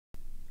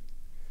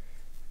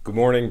Good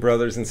morning,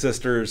 brothers and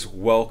sisters.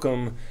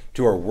 Welcome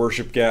to our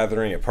worship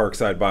gathering at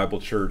Parkside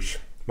Bible Church.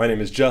 My name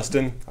is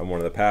Justin. I'm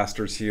one of the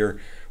pastors here.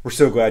 We're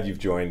so glad you've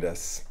joined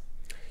us.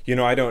 You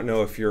know, I don't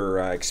know if you're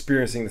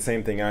experiencing the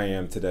same thing I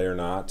am today or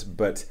not,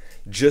 but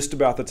just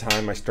about the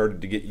time I started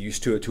to get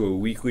used to a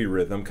weekly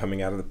rhythm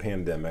coming out of the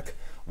pandemic,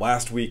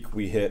 last week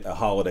we hit a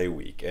holiday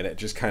week, and it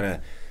just kind of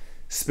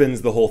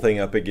spins the whole thing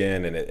up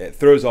again, and it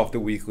throws off the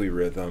weekly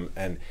rhythm.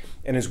 And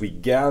as we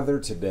gather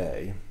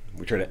today,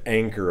 we try to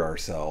anchor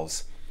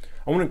ourselves.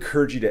 I want to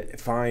encourage you to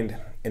find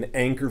an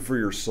anchor for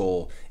your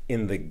soul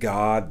in the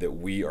God that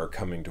we are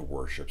coming to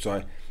worship.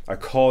 So I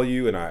call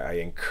you and I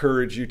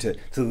encourage you to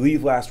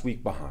leave last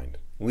week behind.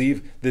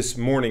 Leave this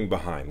morning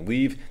behind.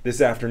 Leave this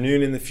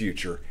afternoon in the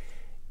future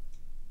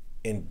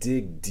and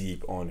dig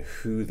deep on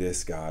who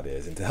this God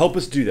is. And to help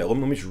us do that, let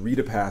me just read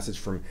a passage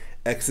from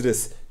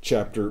Exodus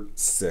chapter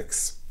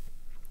 6.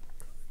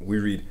 We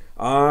read,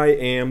 "I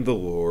am the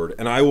Lord,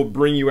 and I will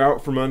bring you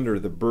out from under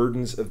the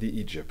burdens of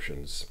the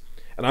Egyptians.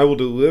 And I will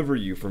deliver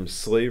you from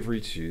slavery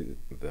to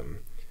them.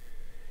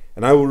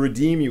 And I will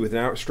redeem you with an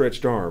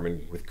outstretched arm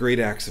and with great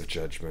acts of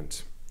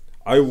judgment.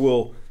 I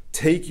will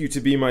take you to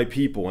be my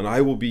people, and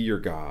I will be your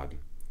God.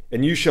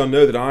 And you shall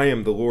know that I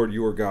am the Lord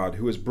your God,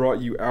 who has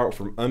brought you out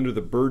from under the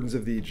burdens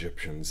of the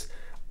Egyptians.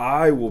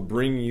 I will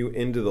bring you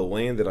into the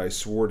land that I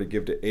swore to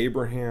give to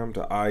Abraham,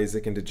 to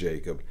Isaac, and to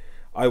Jacob.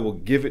 I will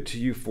give it to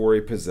you for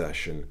a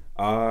possession.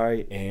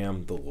 I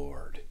am the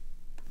Lord."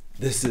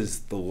 This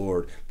is the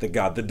Lord, the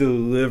God, the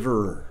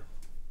deliverer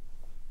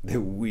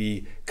that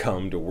we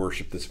come to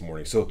worship this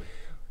morning. So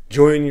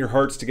join your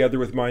hearts together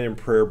with mine in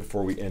prayer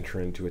before we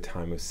enter into a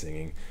time of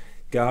singing.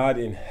 God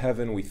in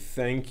heaven, we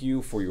thank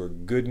you for your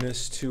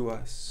goodness to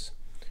us.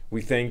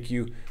 We thank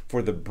you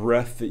for the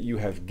breath that you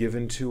have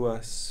given to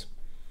us.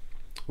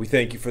 We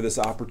thank you for this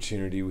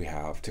opportunity we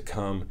have to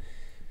come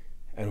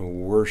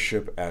and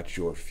worship at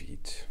your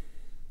feet.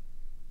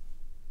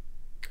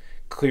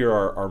 Clear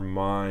our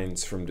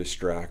minds from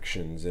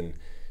distractions, and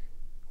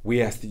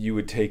we ask that you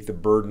would take the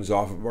burdens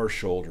off of our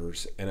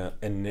shoulders and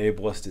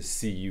enable us to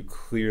see you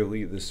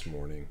clearly this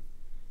morning,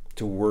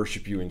 to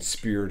worship you in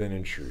spirit and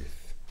in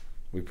truth.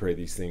 We pray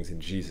these things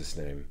in Jesus'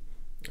 name.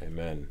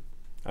 Amen.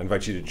 I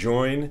invite you to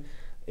join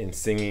in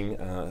singing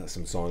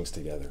some songs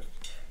together.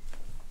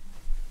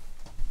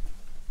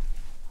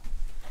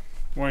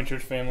 Morning,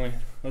 church family.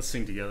 Let's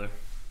sing together.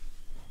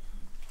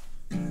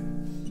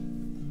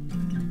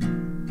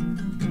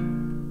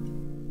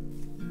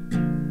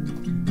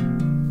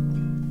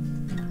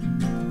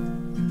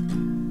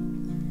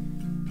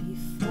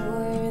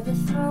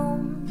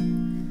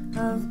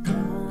 Of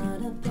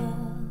God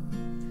above,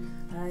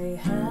 I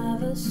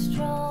have a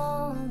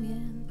strong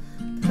and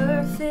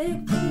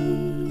perfect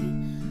plea,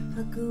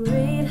 a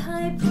great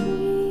high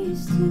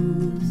priest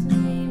whose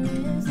name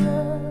is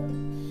love,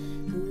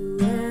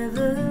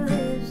 whoever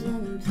lives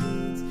and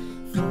pleads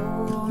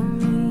for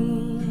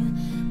me.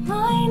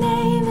 My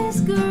name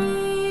is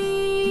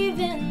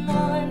graven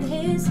on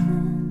his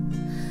hands,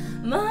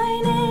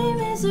 my name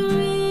is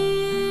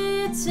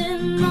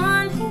written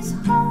on his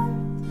heart.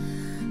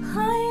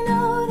 I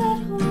know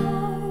that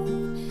while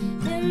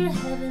in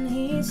heaven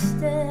he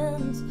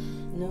stands,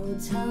 no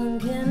tongue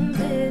can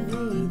bid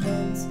me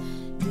thence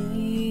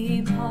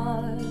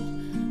depart.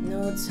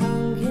 No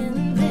tongue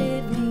can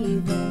bid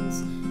me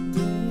thence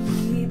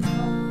depart.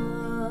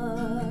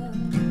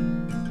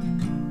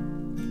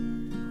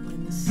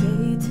 When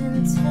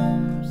Satan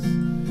tempts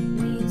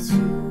me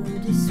to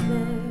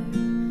despair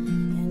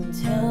and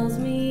tells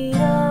me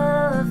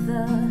of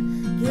the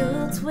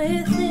guilt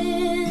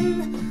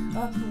within,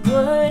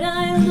 upward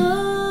I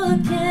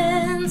look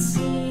and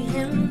see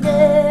him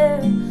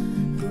there,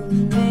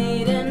 who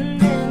made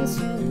an end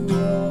to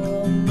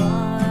all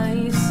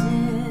my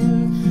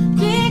sin.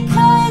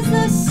 Because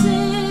the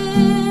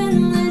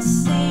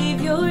sinless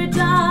Savior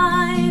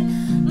died,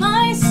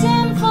 my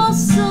sinful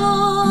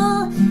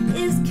soul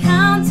is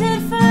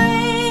counted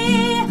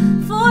free.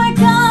 For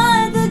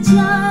God the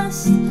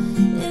just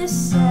is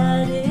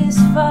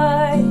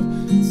satisfied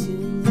to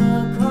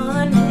look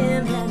on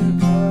him and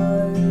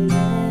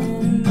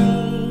pardon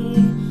me,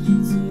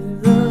 to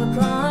look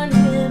on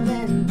him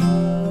and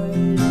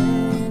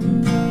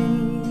pardon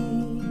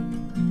me.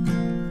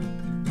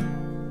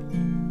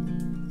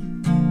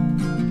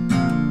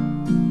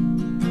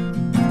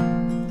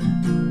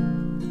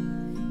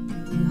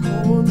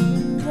 Behold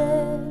him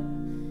there,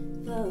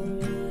 the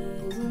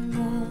risen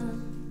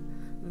Lamb,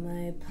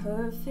 my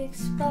perfect,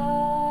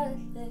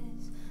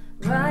 spotless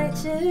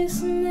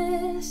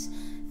righteousness,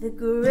 the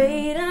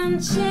great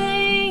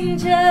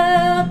unchangeable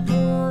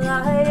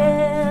I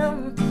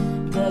am,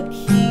 the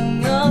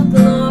King of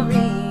glory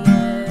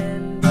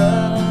and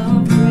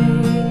of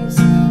grace.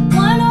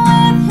 One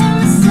with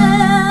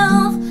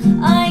himself,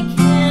 I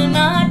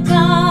cannot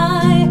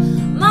die.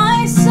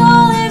 My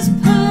soul is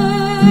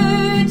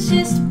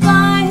purchased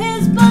by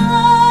his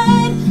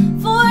blood.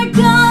 For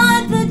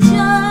God the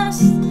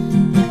just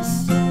is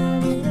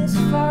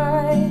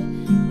satisfied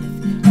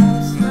with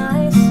Christ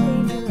my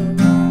Savior,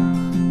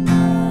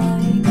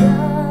 my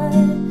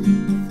God,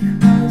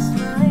 with Christ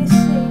my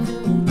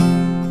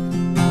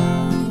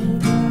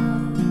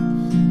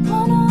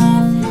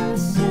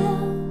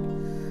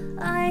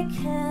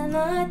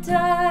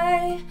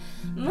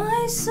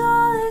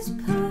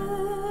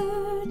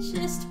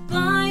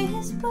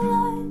his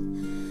blood.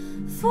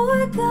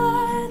 For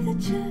God the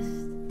just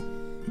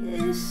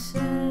is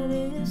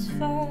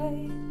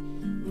satisfied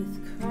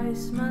with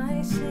Christ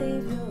my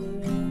Savior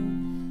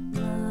and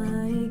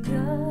my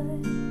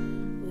God.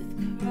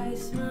 With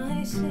Christ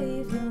my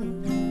Savior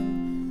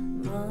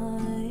and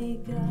my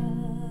God.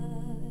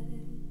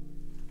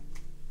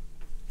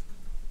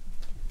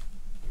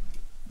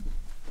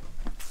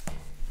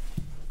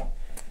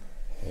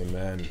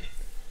 Amen.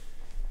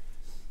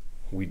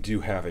 We do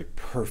have a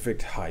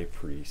perfect high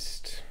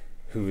priest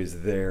who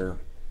is there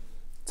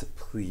to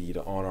plead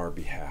on our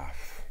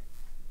behalf,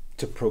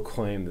 to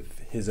proclaim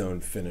his own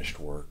finished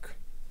work.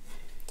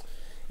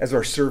 As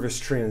our service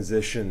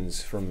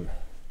transitions from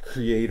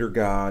Creator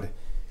God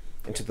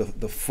into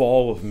the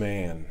fall of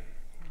man,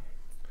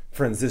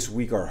 friends, this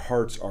week our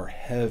hearts are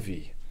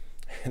heavy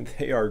and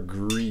they are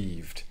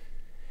grieved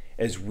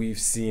as we've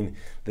seen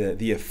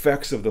the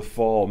effects of the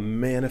fall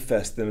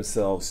manifest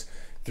themselves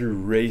through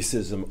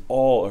racism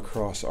all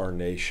across our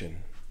nation,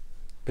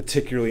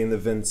 particularly in the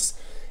events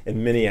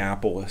in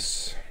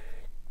Minneapolis.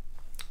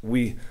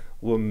 We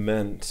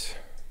lament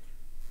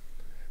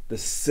the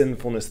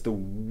sinfulness, the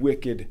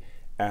wicked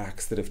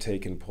acts that have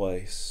taken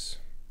place.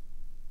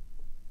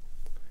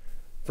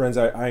 Friends,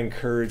 I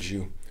encourage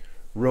you.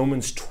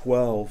 Romans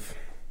 12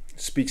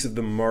 speaks of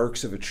the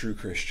marks of a true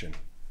Christian.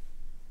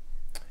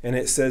 And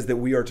it says that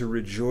we are to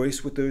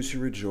rejoice with those who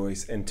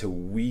rejoice and to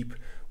weep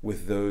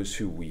with those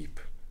who weep.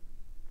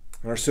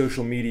 In our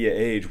social media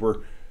age,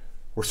 we're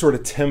sort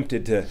of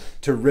tempted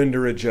to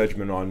render a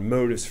judgment on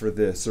motives for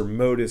this or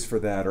motives for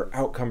that or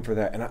outcome for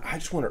that. And I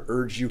just want to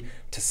urge you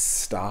to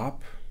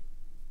stop.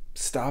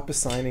 Stop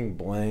assigning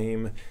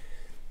blame,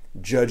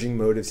 judging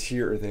motives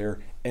here or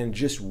there, and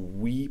just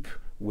weep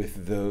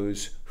with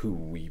those who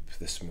weep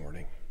this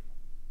morning.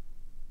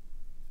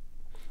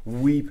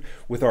 Weep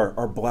with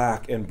our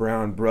black and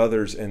brown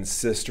brothers and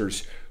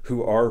sisters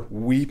who are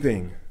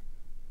weeping.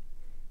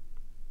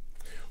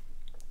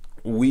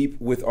 Weep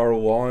with our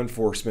law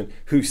enforcement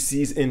who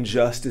sees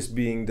injustice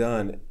being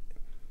done,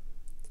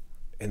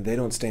 and they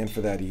don't stand for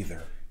that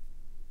either.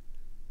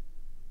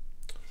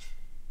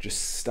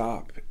 Just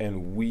stop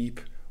and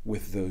weep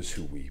with those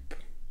who weep.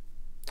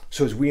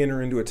 So as we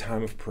enter into a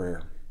time of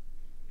prayer,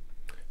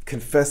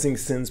 confessing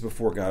sins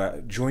before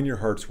God, join your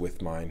hearts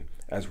with mine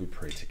as we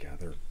pray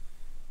together.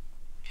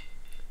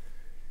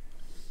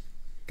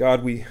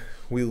 God, we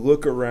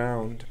look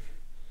around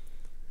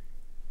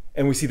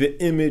and we see the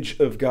image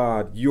of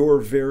God, your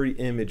very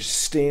image,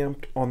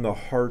 stamped on the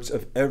hearts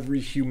of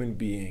every human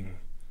being.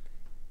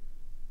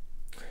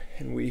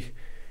 And we're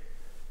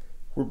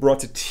brought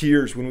to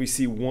tears when we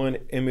see one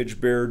image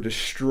bearer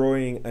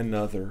destroying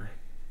another.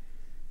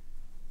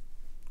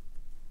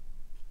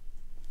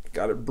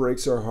 God, it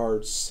breaks our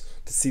hearts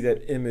to see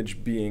that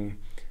image being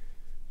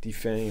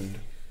defamed.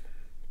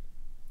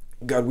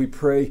 God, we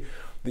pray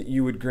that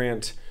you would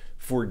grant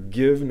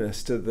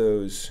forgiveness to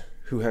those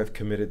who have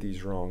committed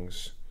these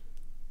wrongs.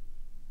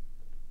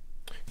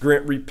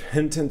 Grant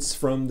repentance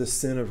from the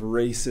sin of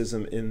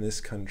racism in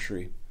this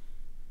country.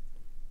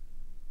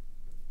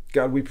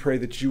 God, we pray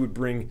that you would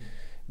bring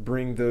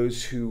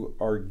those who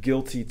are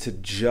guilty to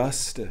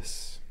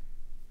justice.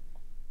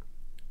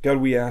 God,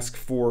 we ask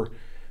for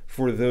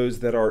those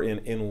that are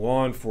in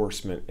law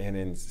enforcement and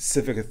in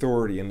civic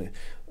authority and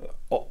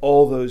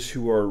all those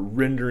who are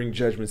rendering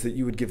judgments, that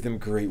you would give them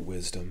great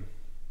wisdom,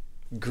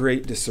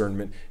 great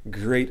discernment,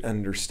 great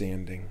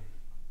understanding.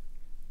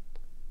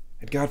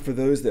 And God, for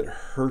those that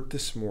hurt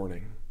this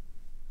morning,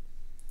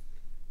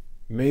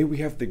 may we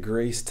have the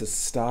grace to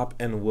stop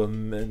and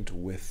lament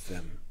with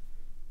them,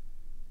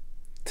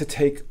 to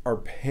take our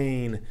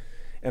pain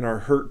and our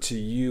hurt to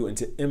you and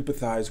to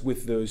empathize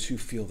with those who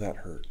feel that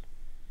hurt,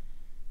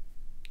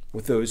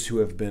 with those who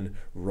have been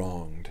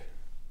wronged.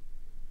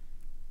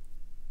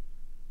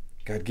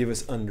 God, give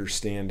us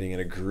understanding and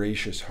a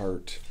gracious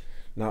heart,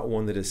 not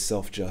one that is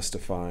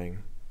self-justifying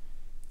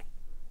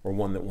or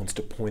one that wants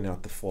to point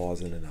out the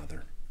flaws in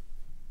another.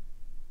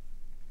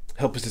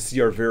 Help us to see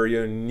our very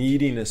own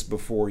neediness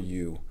before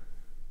you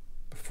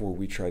before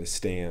we try to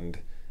stand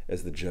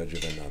as the judge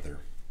of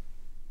another.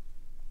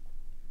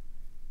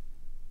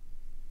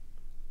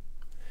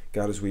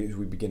 God, as we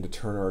begin to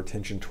turn our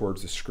attention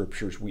towards the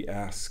scriptures, we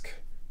ask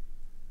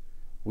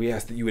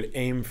that you would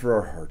aim for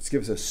our hearts.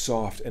 Give us a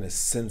soft and a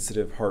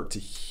sensitive heart to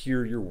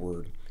hear your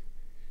word,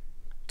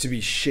 to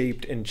be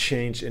shaped and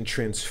changed and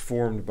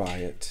transformed by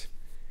it.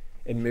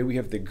 And may we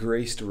have the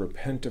grace to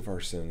repent of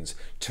our sins,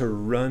 to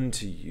run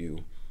to you,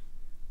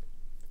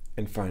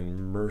 and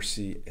find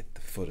mercy at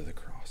the foot of the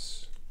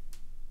cross.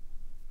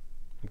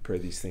 We pray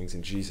these things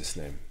in Jesus'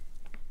 name.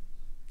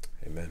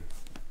 Amen.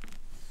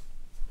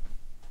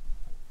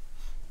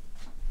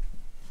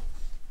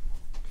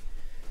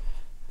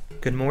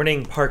 Good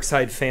morning,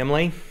 Parkside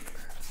family.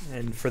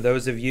 And for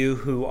those of you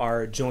who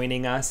are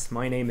joining us,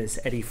 my name is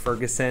Eddie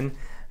Ferguson.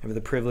 I have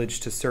the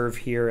privilege to serve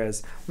here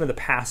as one of the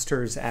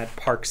pastors at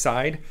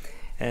Parkside.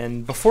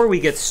 And before we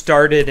get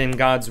started in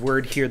God's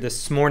Word here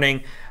this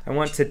morning, I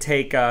want to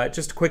take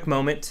just a quick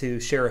moment to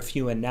share a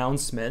few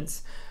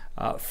announcements.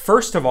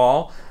 First of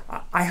all,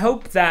 I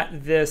hope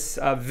that this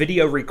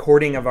video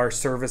recording of our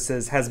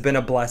services has been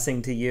a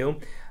blessing to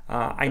you.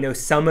 I know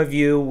some of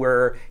you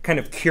were kind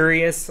of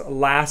curious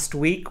last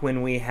week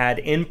when we had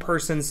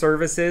in-person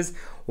services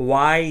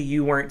why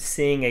you weren't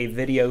seeing a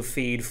video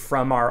feed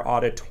from our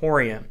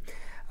auditorium.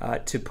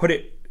 To put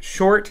it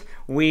short,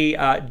 we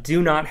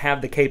do not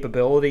have the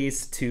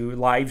capabilities to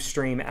live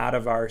stream out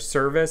of our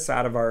service,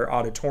 out of our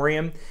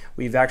auditorium.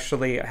 We've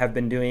actually have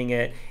been doing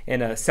it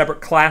in a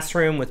separate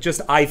classroom with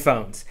just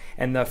iPhones.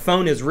 And the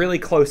phone is really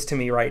close to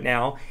me right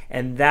now,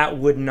 and that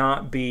would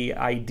not be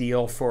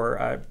ideal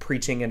for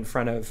preaching in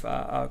front of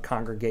a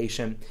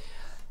congregation.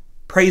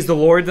 Praise the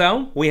Lord,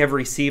 though. We have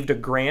received a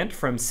grant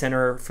from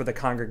Center for the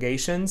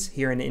Congregations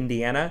here in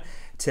Indiana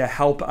to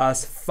help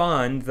us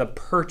fund the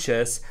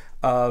purchase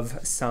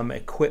of some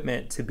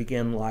equipment to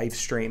begin live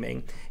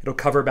streaming. It'll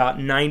cover about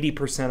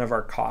 90% of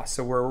our costs,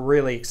 so we're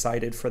really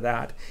excited for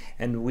that.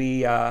 And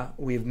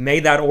we've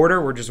made that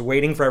order. We're just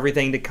waiting for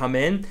everything to come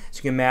in. So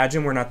you can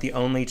imagine we're not the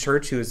only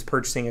church who is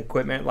purchasing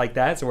equipment like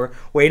that. So we're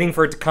waiting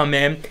for it to come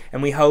in,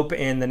 and we hope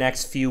in the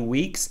next few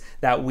weeks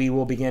that we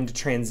will begin to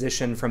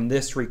transition from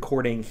this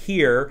recording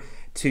here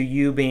to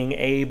you being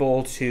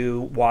able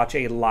to watch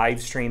a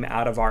live stream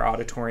out of our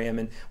auditorium.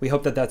 And we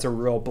hope that that's a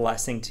real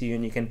blessing to you.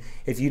 And you can,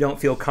 if you don't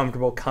feel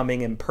comfortable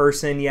coming in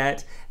person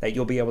yet, that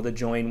you'll be able to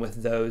join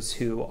with those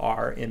who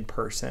are in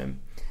person.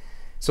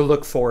 So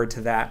look forward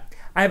to that.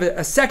 I have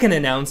a second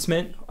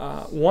announcement.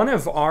 One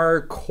of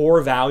our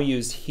core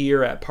values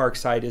here at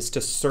Parkside is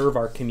to serve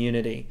our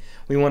community.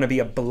 We want to be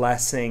a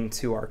blessing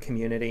to our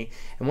community.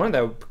 And one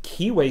of the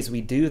key ways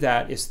we do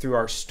that is through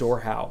our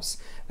storehouse.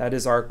 That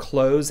is our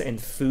clothes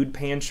and food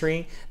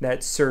pantry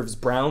that serves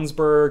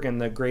Brownsburg and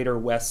the greater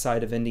west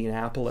side of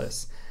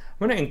Indianapolis.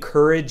 I'm going to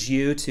encourage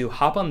you to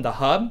hop on the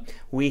hub.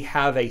 We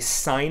have a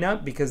sign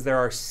up because there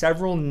are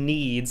several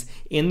needs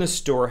in the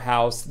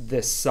storehouse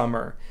this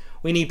summer.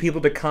 We need people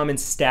to come and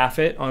staff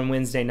it on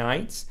Wednesday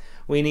nights.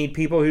 We need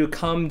people who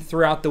come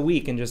throughout the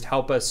week and just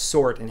help us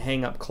sort and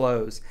hang up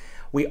clothes.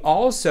 We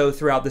also,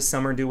 throughout the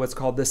summer, do what's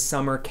called the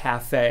Summer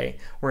Cafe,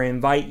 where I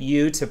invite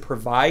you to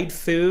provide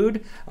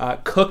food,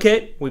 cook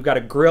it. We've got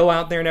a grill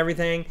out there and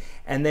everything,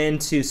 and then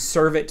to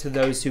serve it to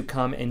those who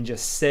come and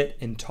just sit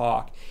and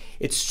talk.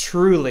 It's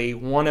truly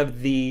one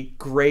of the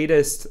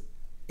greatest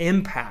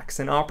impacts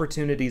and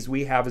opportunities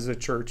we have as a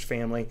church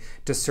family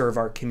to serve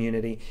our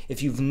community.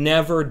 If you've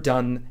never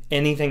done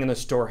anything in the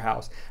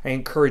storehouse, I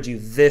encourage you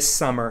this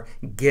summer,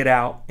 get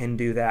out and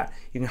do that.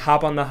 You can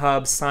hop on the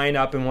hub, sign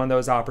up in one of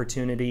those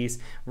opportunities.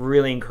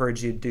 Really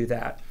encourage you to do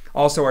that.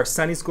 Also, our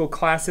Sunday school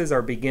classes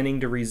are beginning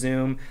to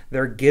resume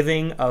their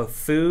giving of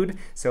food.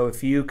 So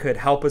if you could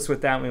help us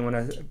with that, we want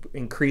to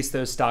increase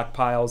those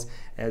stockpiles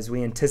as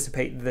we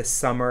anticipate this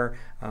summer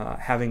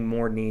having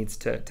more needs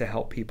to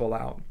help people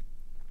out.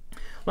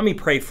 Let me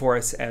pray for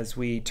us as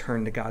we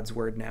turn to God's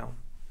Word now.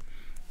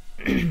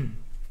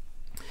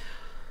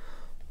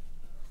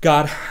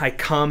 God, I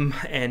come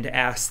and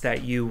ask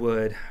that you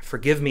would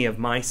forgive me of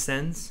my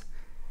sins,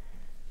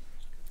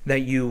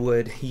 that you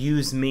would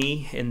use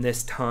me in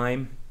this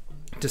time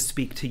to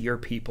speak to your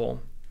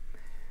people.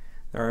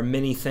 There are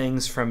many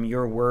things from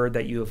your word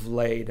that you have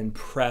laid and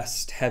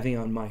pressed heavy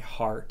on my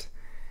heart.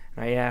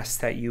 I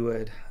ask that you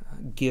would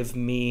give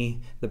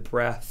me the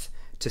breath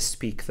to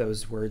speak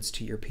those words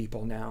to your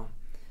people now.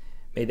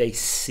 May they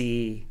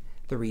see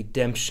the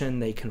redemption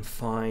they can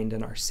find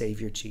in our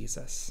Savior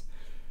Jesus.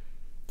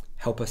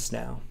 Help us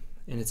now.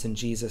 And it's in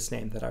Jesus'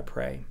 name that I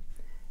pray.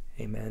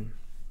 Amen.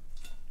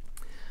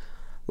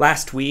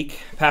 Last week,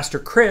 Pastor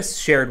Chris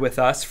shared with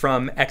us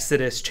from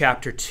Exodus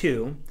chapter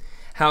 2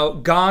 how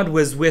God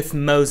was with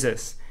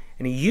Moses,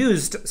 and he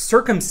used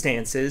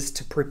circumstances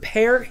to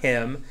prepare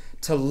him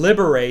to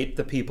liberate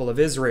the people of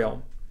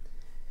Israel.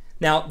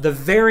 Now, the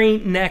very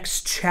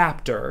next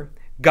chapter,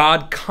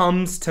 God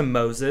comes to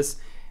Moses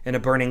in a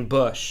burning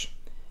bush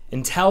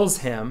and tells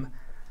him,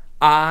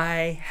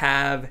 I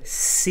have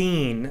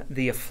seen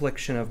the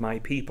affliction of my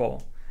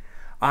people.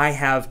 I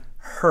have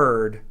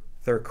heard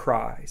their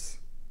cries.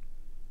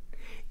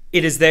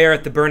 It is there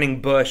at the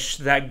burning bush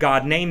that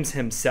God names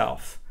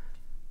himself,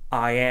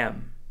 I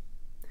am.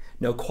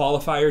 No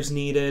qualifiers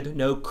needed,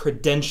 no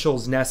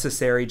credentials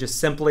necessary, just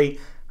simply,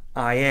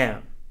 I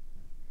am.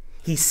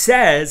 He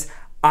says,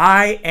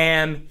 I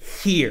am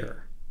here.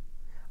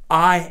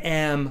 I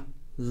am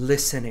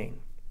listening.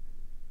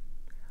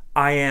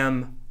 I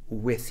am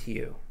with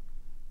you.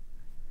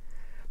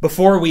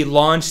 Before we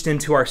launched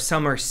into our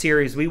summer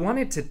series, we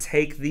wanted to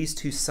take these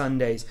 2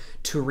 Sundays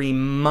to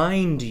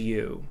remind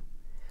you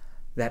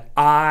that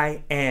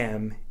I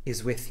am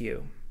is with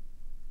you.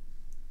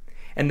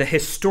 And the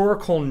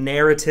historical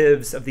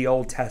narratives of the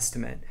Old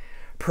Testament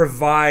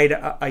provide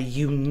a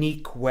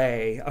unique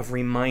way of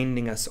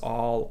reminding us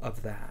all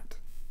of that.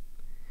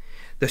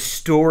 The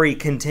story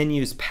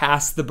continues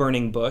past the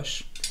burning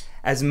bush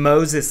as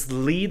Moses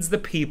leads the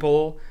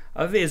people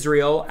of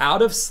Israel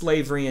out of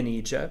slavery in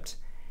Egypt,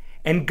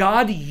 and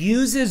God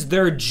uses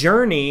their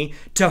journey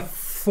to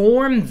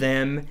form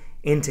them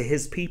into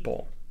his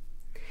people.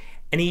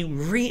 And he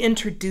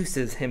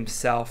reintroduces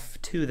himself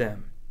to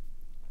them.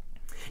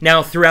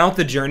 Now, throughout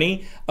the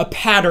journey, a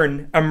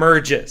pattern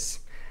emerges.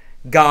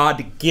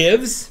 God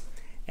gives,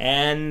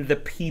 and the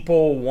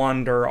people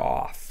wander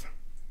off.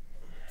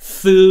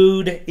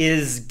 Food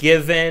is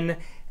given,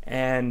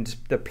 and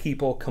the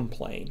people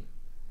complain.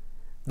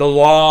 The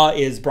law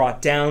is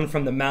brought down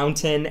from the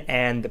mountain,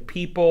 and the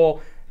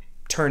people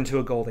turn to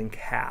a golden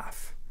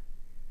calf.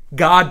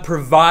 God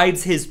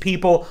provides his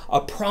people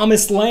a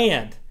promised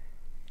land,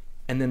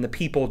 and then the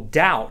people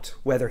doubt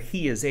whether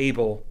he is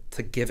able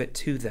to give it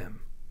to them.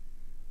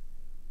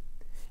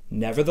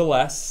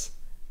 Nevertheless,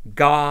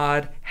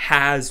 God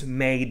has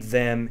made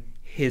them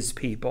his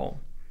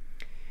people,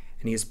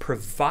 and he has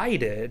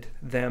provided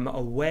them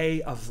a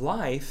way of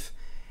life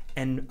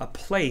and a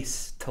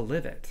place to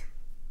live it.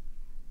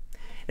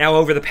 Now,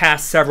 over the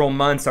past several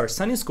months, our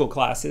Sunday school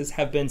classes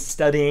have been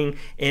studying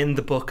in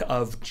the book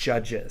of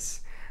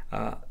Judges,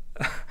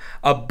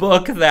 a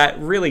book that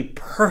really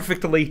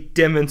perfectly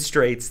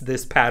demonstrates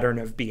this pattern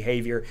of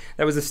behavior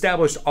that was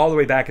established all the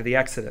way back at the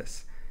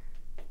Exodus.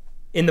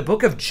 In the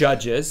book of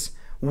Judges,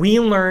 we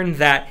learn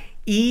that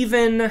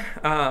even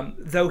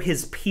though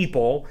his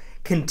people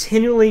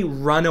continually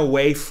run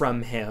away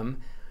from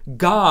him,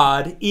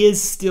 God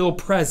is still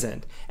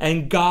present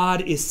and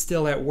God is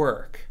still at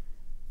work.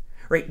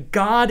 Right?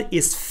 God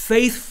is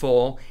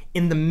faithful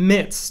in the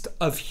midst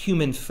of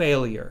human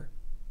failure.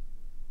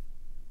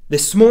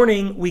 This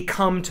morning, we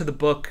come to the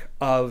book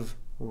of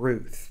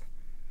Ruth,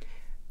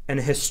 an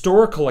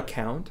historical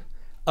account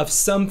of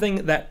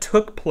something that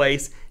took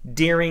place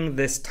during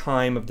this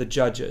time of the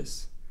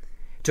Judges.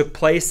 It took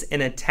place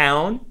in a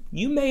town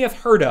you may have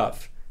heard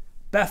of,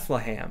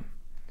 Bethlehem.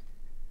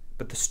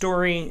 But the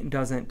story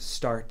doesn't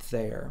start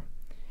there.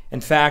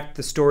 In fact,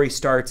 the story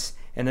starts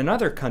in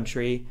another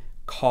country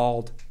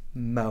called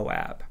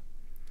Moab.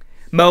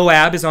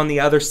 Moab is on the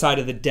other side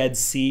of the Dead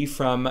Sea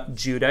from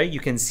Judah.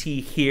 You can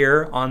see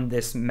here on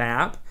this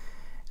map.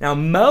 Now,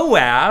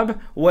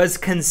 Moab was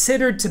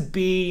considered to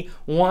be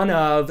one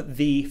of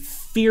the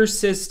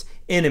fiercest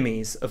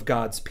enemies of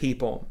God's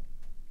people.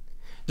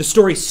 The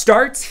story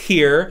starts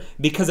here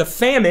because a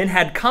famine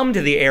had come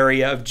to the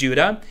area of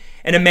Judah,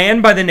 and a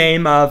man by the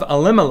name of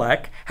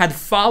Elimelech had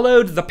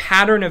followed the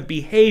pattern of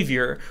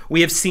behavior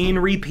we have seen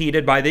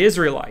repeated by the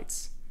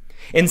Israelites.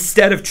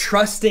 Instead of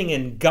trusting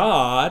in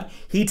God,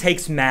 he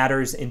takes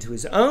matters into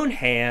his own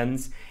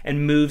hands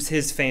and moves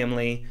his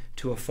family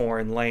to a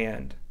foreign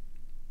land.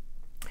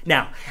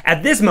 Now,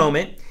 at this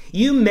moment,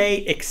 you may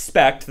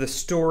expect the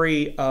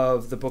story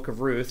of the book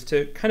of Ruth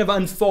to kind of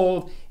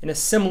unfold in a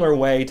similar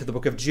way to the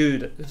book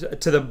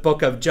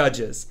of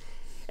Judges.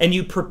 And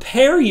you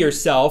prepare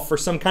yourself for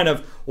some kind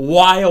of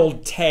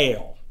wild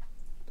tale.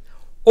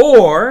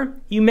 Or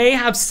you may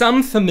have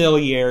some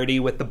familiarity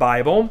with the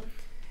Bible,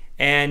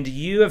 and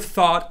you have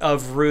thought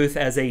of Ruth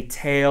as a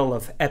tale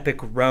of epic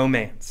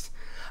romance,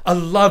 a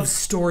love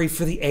story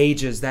for the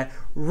ages that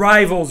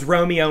rivals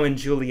Romeo and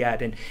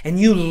Juliet, and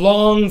you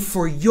long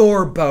for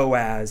your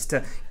Boaz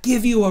to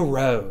give you a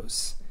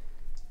rose.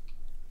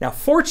 Now,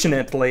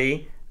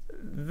 fortunately,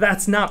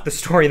 that's not the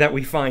story that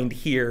we find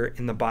here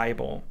in the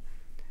Bible.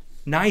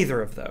 Neither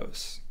of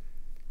those.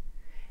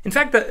 In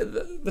fact,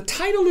 the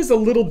title is a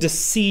little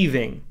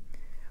deceiving.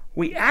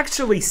 We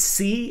actually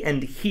see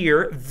and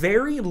hear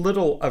very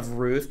little of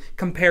Ruth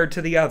compared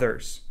to the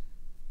others.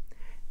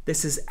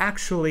 This is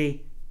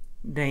actually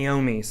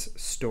Naomi's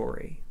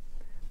story,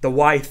 the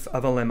wife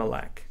of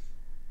Elimelech,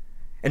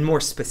 and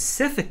more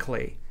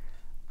specifically,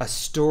 a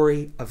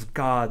story of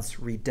God's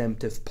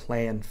redemptive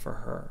plan for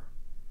her.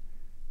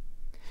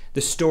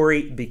 The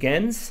story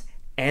begins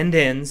and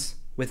ends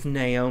with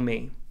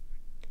Naomi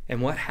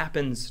and what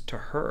happens to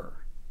her.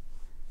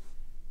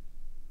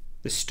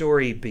 The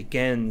story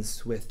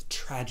begins with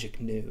tragic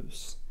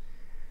news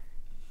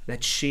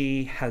that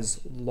she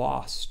has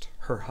lost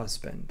her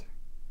husband,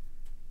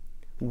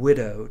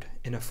 widowed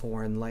in a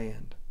foreign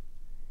land.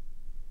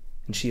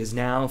 And she is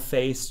now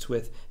faced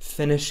with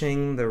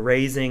finishing the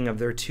raising of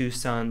their two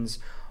sons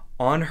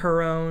on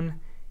her own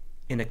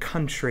in a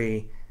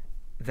country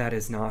that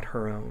is not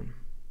her own.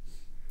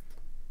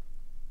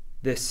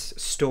 This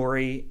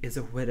story is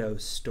a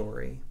widow's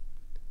story,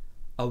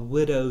 a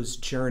widow's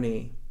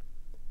journey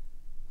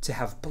to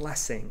have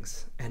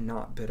blessings and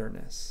not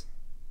bitterness.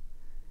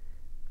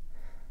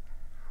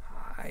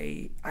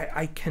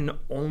 I can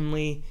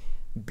only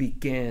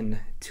begin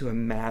to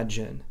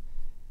imagine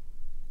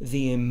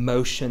the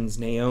emotions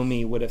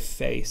Naomi would have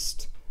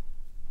faced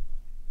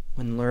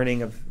when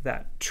learning of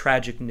that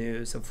tragic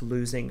news of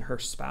losing her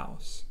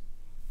spouse.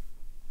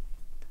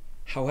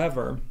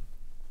 However,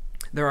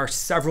 there are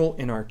several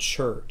in our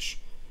church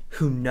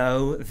who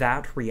know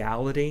that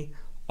reality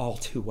all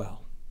too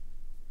well.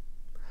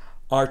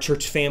 Our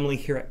church family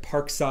here at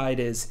Parkside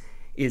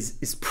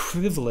is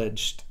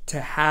privileged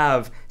to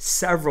have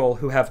several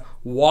who have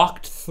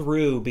walked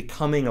through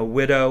becoming a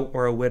widow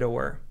or a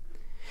widower.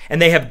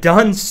 And they have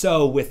done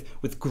so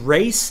with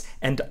grace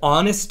and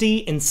honesty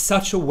in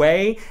such a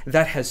way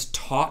that has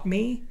taught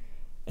me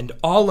and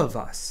all of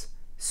us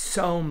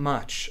so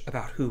much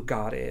about who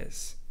God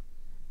is.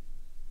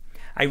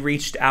 I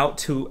reached out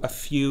to a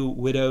few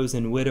widows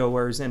and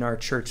widowers in our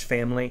church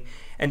family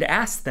and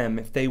asked them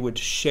if they would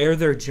share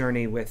their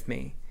journey with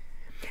me.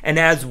 And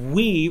as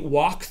we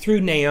walk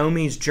through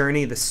Naomi's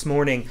journey this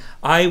morning,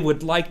 I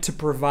would like to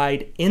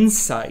provide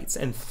insights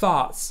and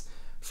thoughts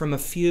from a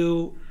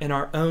few in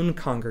our own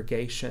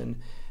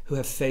congregation who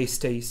have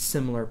faced a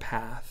similar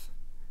path.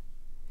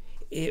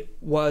 It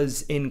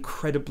was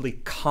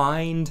incredibly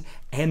kind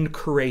and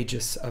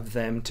courageous of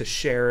them to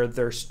share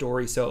their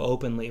story so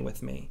openly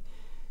with me.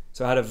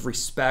 So out of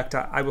respect,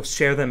 I will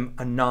share them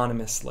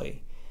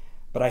anonymously.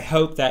 But I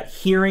hope that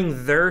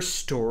hearing their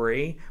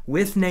story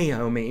with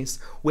Naomi's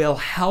will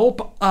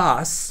help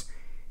us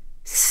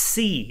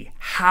see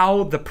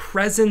how the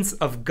presence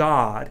of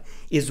God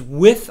is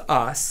with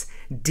us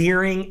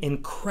during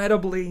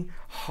incredibly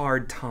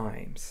hard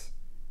times.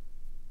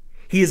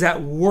 He is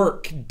at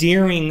work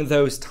during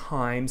those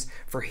times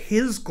for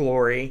His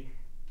glory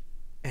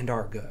and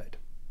our good.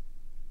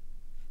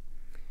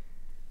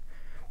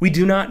 We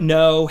do not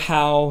know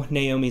how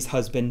Naomi's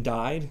husband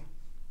died,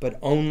 but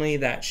only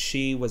that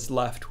she was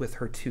left with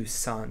her 2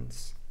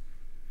 sons.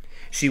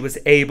 She was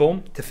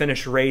able to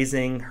finish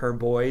raising her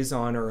boys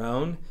on her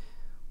own,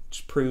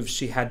 which proves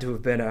she had to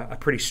have been a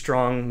pretty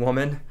strong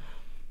woman,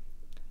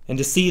 and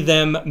to see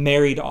them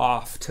married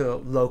off to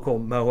local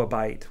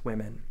Moabite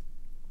women.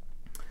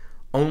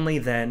 Only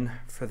then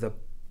for the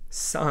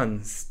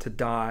sons to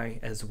die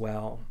as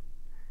well.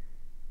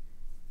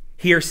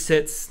 Here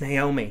sits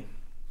Naomi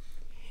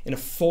in a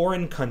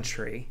foreign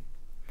country,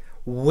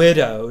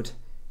 widowed,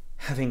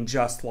 having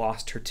just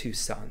lost her 2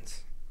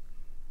 sons.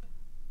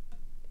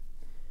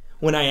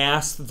 When I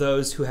asked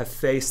those who have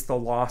faced the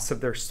loss of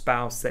their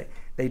spouse,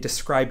 they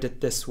described it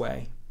this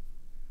way.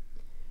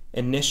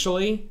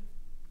 Initially,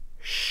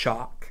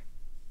 shock.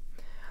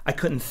 I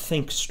couldn't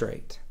think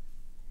straight.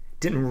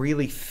 Didn't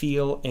really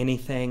feel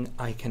anything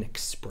I can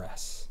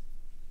express.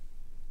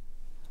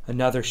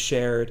 Another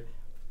shared,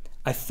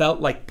 I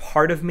felt like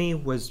part of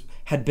me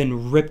had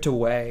been ripped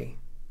away.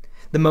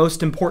 The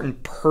most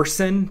important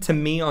person to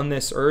me on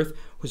this earth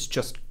was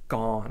just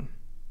gone.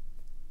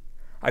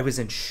 I was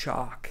in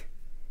shock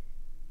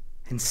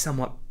and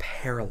somewhat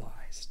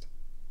paralyzed.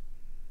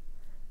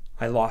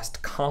 I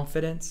lost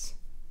confidence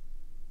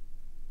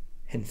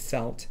and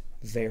felt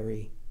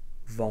very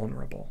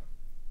vulnerable.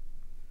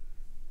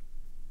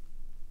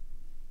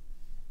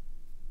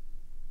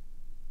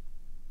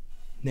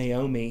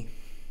 Naomi,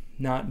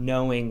 not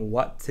knowing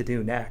what to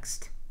do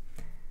next,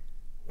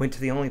 went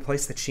to the only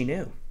place that she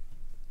knew,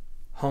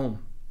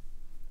 home.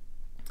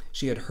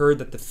 She had heard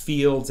that the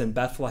fields in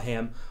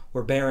Bethlehem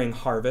were bearing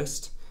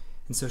harvest,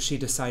 and so she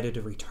decided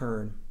to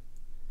return.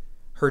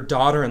 Her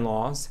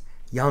daughter-in-laws,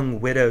 young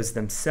widows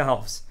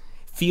themselves,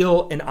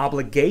 feel an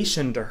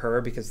obligation to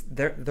her because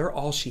they're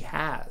all she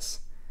has.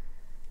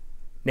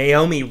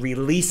 Naomi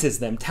releases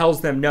them,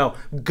 tells them, no,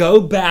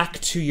 go back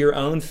to your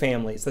own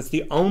families. That's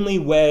the only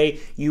way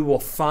you will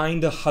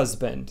find a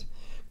husband.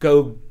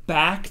 Go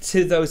back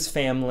to those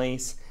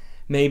families.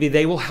 Maybe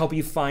they will help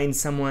you find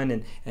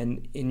someone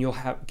and you'll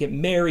get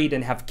married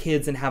and have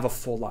kids and have a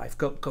full life.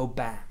 Go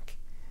back.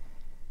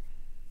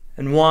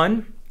 And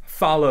one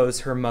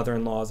follows her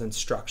mother-in-law's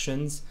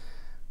instructions,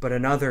 but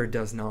another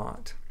does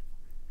not.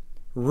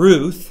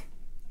 Ruth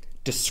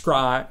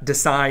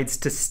decides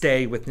to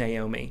stay with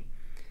Naomi.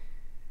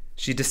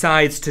 She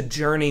decides to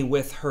journey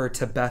with her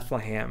to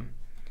Bethlehem.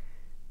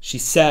 She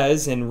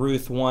says in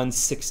Ruth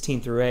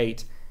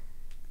 1:16-8,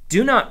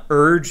 do not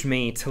urge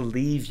me to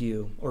leave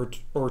you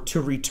or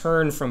to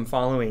return from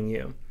following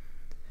you.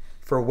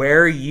 For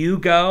where you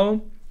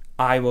go,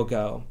 I will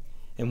go,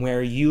 and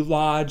where you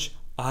lodge,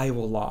 I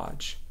will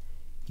lodge.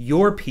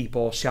 Your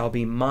people shall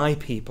be my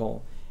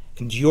people,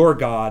 and your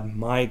God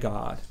my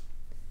God.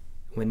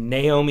 When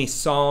Naomi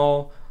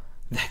saw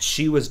that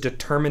she was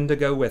determined to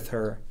go with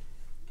her,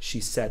 she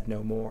said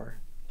no more.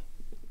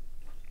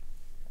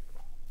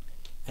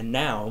 And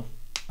now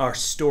our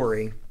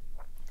story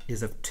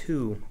is of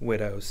 2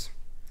 widows.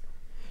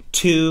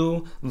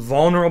 2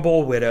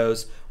 vulnerable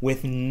widows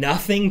with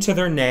nothing to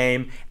their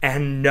name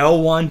and no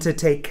one to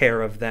take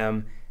care of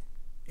them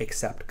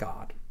except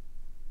God.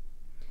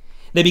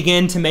 They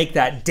begin to make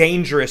that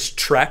dangerous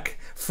trek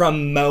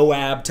from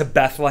Moab to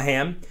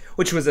Bethlehem,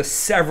 which was a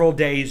several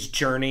days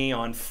journey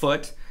on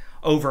foot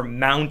over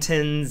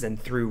mountains and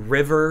through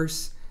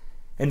rivers.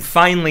 And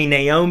finally,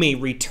 Naomi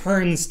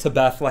returns to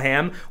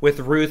Bethlehem with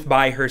Ruth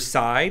by her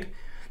side.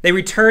 They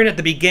return at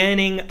the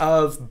beginning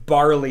of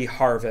barley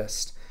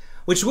harvest,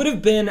 which would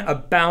have been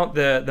about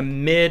the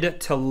mid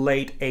to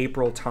late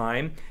April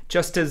time,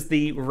 just as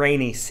the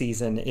rainy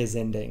season is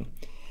ending.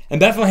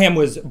 And Bethlehem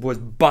was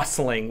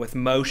bustling with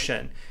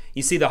motion.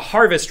 You see, the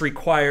harvest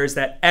requires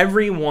that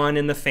everyone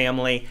in the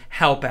family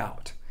help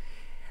out.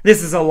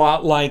 This is a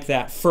lot like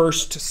that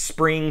first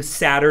spring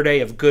Saturday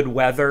of good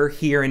weather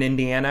here in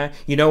Indiana.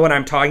 You know what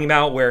I'm talking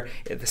about, where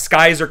the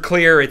skies are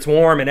clear, it's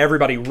warm, and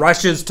everybody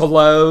rushes to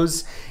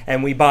Lowe's,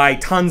 and we buy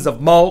tons of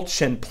mulch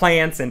and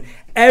plants, and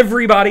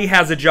everybody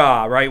has a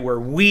job, right? We're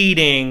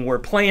weeding, we're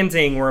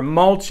planting, we're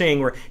mulching,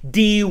 we're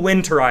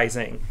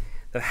de-winterizing.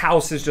 The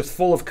house is just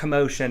full of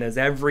commotion as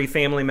every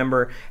family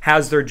member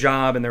has their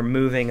job and they're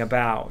moving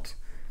about.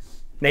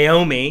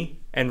 Naomi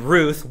and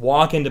Ruth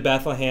walk into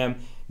Bethlehem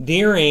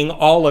during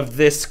all of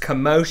this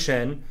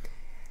commotion,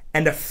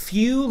 and a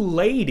few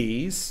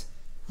ladies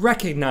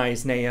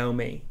recognize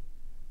Naomi.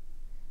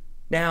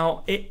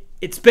 Now,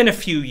 it's been a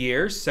few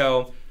years,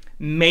 so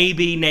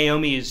maybe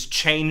Naomi has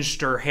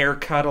changed her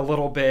haircut a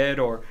little bit,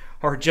 or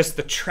just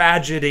the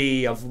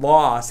tragedy of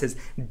loss has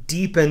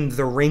deepened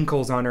the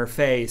wrinkles on her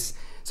face.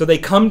 So they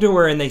come to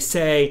her and they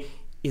say,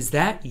 "Is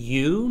that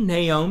you,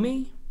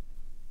 Naomi?"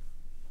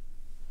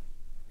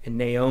 And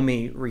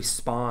Naomi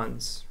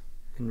responds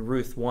in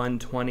Ruth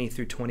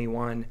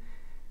 1:20-21,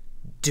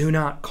 "Do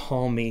not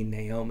call me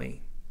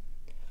Naomi.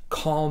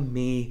 Call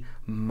me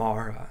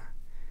Mara,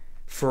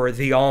 for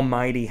the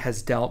Almighty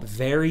has dealt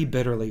very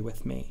bitterly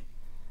with me.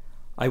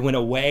 I went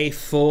away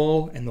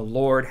full, and the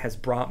Lord has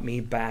brought me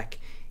back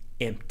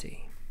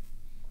empty.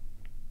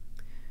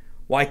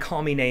 Why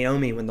call me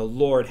Naomi when the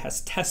Lord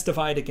has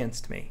testified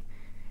against me,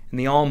 and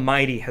the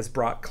Almighty has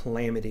brought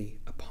calamity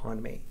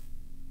upon me?"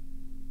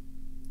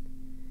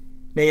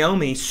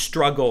 Naomi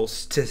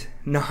struggles to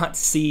not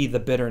see the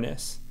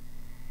bitterness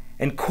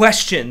and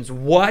questions,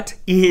 what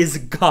is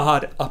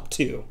God up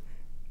to?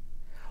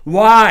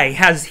 Why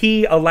has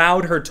he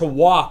allowed her to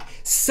walk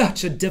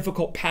such a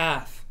difficult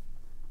path?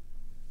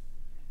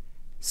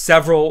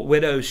 Several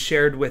widows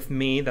shared with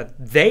me that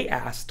they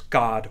asked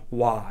God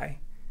why,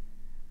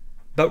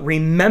 but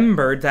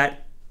remembered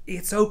that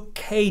it's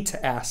okay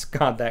to ask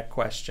God that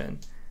question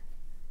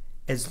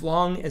as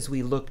long as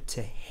we look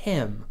to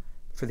him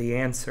for the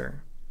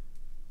answer.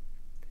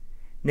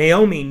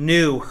 Naomi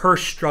knew her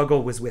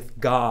struggle was with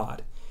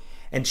God,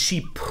 and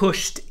she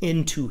pushed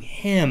into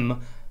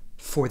him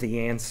for the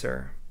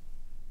answer.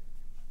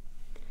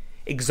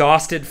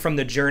 Exhausted from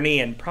the journey,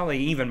 and probably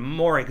even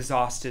more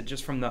exhausted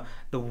just from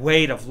the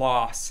weight of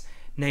loss,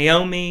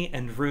 Naomi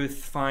and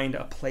Ruth find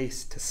a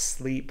place to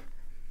sleep,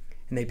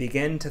 and they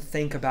begin to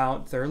think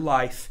about their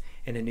life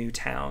in a new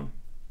town.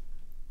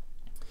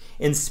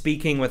 In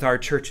speaking with our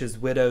church's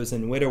widows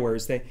and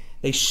widowers,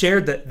 they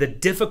shared the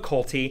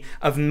difficulty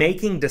of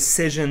making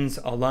decisions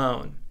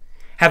alone.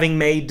 Having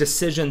made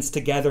decisions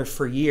together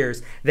for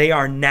years, they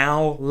are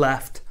now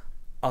left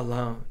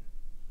alone.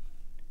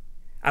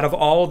 Out of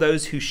all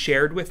those who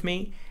shared with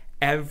me,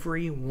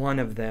 every one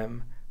of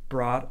them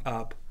brought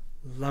up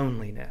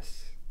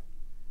loneliness.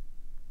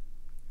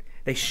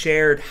 They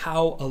shared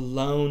how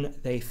alone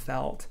they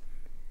felt.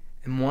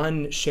 And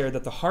one shared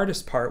that the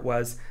hardest part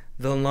was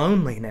the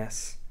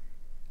loneliness,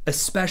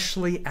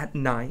 especially at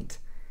night,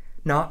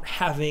 not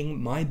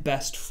having my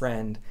best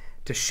friend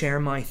to share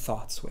my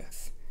thoughts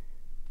with,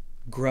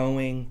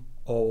 growing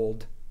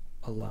old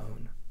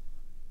alone.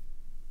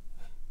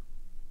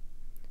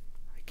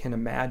 I can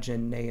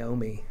imagine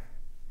Naomi,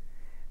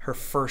 her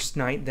first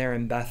night there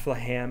in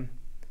Bethlehem,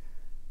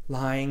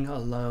 lying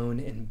alone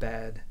in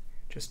bed,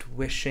 just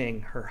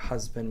wishing her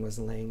husband was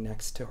laying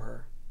next to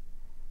her.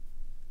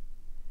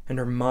 And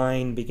her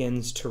mind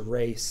begins to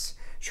race,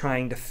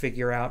 trying to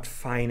figure out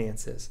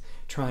finances,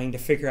 trying to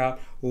figure out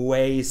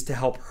ways to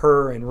help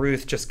her and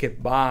Ruth just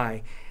get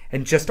by,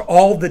 and just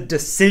all the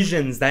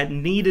decisions that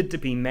needed to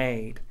be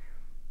made.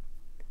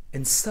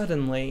 And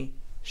suddenly,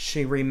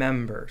 she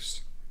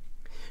remembers.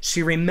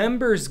 She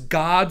remembers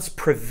God's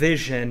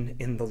provision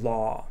in the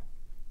law.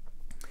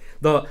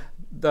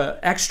 The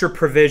extra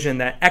provision,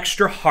 that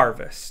extra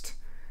harvest,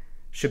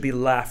 should be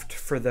left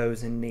for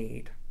those in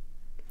need.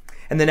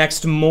 And the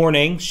next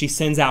morning, she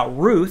sends out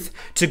Ruth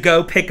to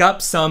go pick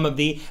up some of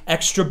the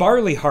extra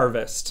barley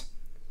harvest.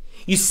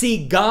 You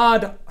see,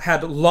 God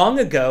had long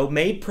ago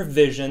made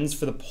provisions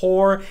for the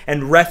poor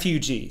and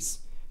refugees,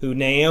 who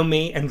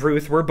Naomi and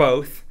Ruth were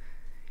both.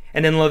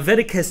 And in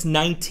Leviticus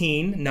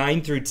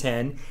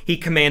 19:9-10, he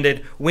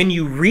commanded, "When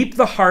you reap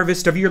the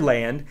harvest of your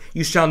land,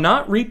 you shall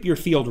not reap your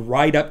field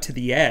right up to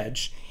the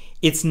edge.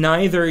 It's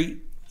neither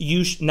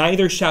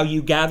shall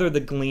you gather the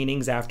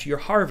gleanings after your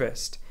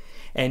harvest.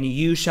 And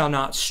you shall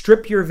not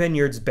strip your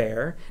vineyards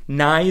bare,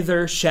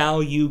 neither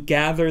shall you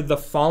gather the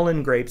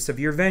fallen grapes of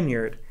your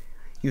vineyard.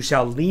 You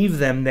shall leave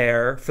them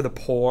there for the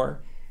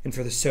poor and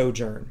for the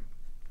sojourn.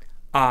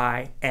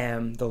 I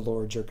am the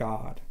Lord your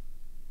God."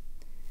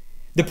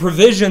 The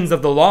provisions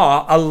of the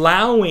law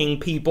allowing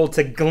people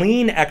to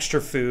glean extra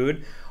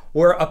food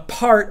were a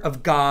part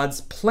of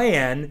God's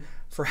plan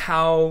for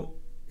how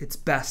it's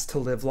best to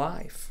live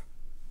life.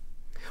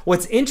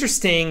 What's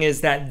interesting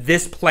is that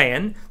this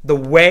plan, the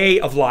way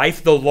of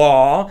life, the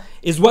law,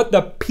 is what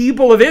the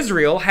people of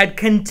Israel had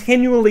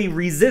continually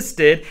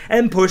resisted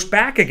and pushed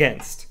back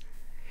against.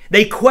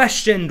 They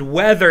questioned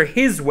whether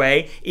his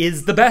way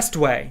is the best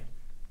way.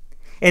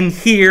 And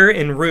here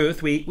in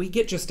Ruth, we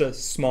get just a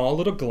small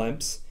little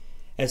glimpse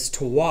as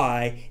to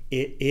why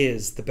it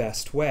is the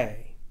best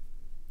way.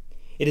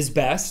 It is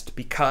best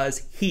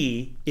because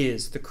he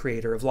is the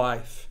creator of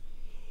life.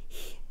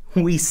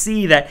 We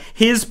see that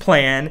his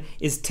plan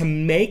is to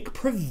make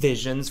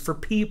provisions for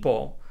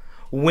people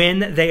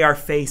when they are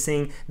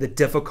facing the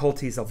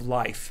difficulties of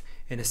life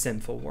in a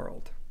sinful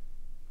world.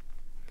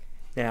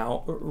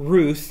 Now,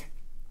 Ruth,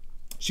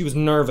 she was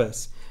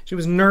nervous. She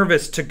was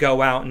nervous to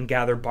go out and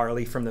gather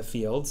barley from the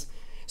fields.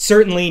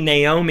 Certainly,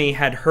 Naomi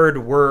had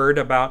heard word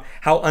about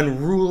how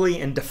unruly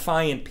and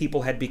defiant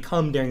people had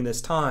become during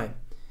this time.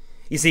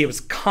 You see, it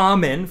was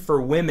common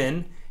for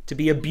women to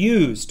be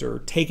abused or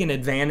taken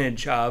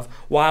advantage of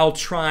while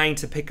trying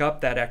to pick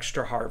up that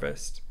extra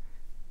harvest.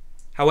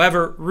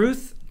 However,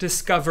 Ruth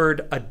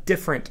discovered a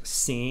different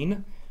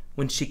scene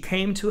when she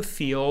came to a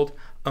field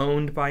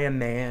owned by a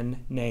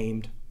man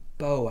named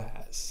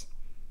Boaz.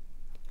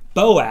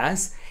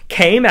 Boaz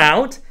came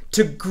out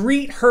to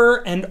greet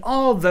her and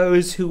all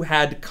those who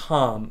had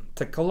come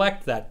to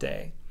collect that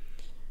day.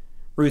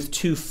 Ruth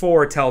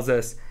 2:4 tells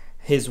us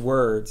his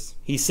words.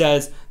 He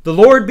says, "The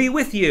Lord be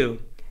with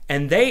you."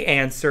 And they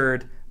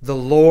answered, "The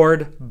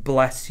Lord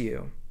bless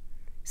you."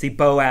 See,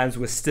 Boaz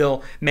was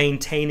still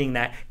maintaining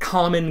that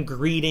common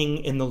greeting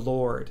in the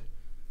Lord.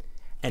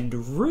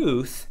 And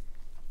Ruth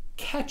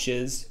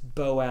catches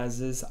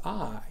Boaz's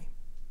eye.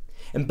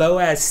 And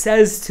Boaz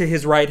says to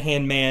his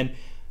right-hand man,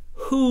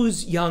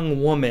 "Whose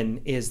young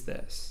woman is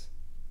this?"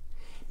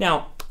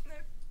 Now,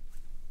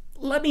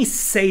 let me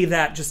say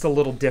that just a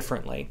little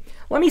differently.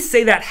 Let me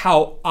say that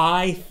how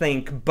I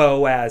think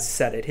Boaz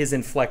said it, his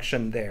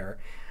inflection there.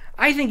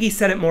 I think he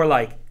said it more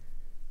like,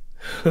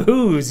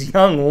 "Whose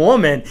young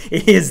woman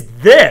is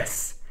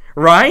this?"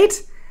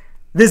 Right?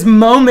 This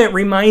moment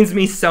reminds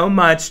me so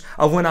much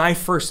of when I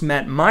first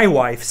met my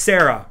wife,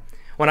 Sarah.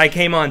 When I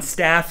came on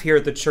staff here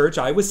at the church,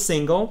 I was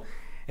single,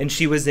 and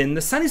she was in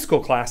the Sunday school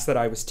class that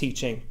I was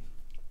teaching.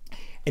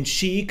 And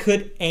she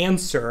could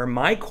answer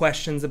my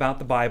questions about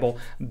the Bible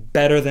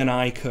better than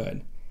I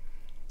could.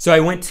 So I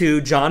went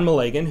to John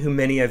Milligan, who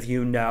many of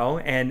you know,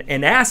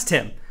 and asked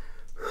him,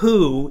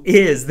 "Who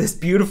is this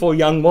beautiful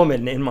young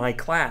woman in my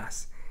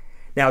class?"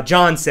 Now,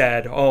 John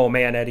said, "Oh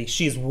man, Eddie,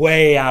 she's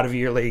way out of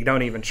your league.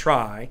 Don't even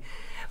try."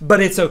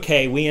 But it's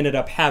okay. We ended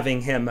up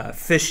having him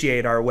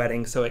officiate our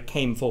wedding, so it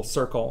came full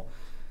circle.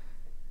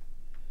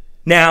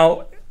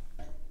 Now,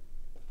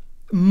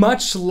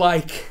 much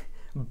like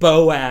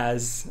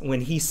Boaz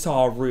when he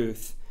saw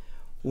Ruth,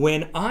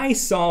 when I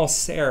saw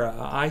Sarah,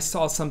 I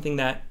saw something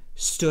that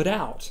stood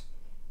out,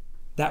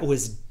 that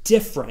was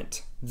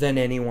different than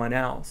anyone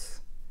else.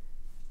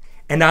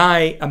 And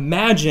I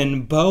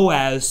imagine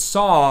Boaz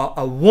saw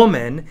a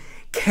woman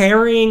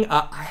carrying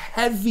a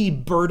heavy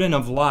burden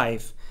of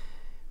life,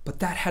 but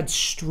that had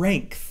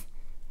strength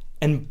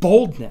and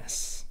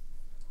boldness.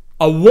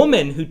 A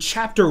woman who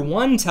chapter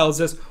 1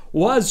 tells us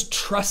was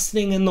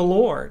trusting in the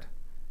Lord.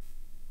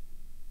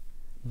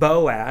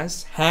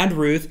 Boaz had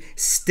Ruth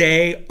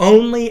stay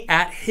only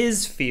at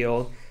his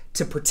field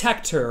to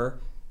protect her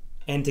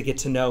and to get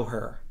to know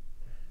her.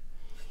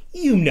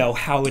 You know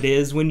how it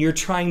is when you're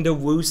trying to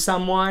woo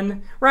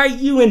someone, right?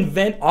 You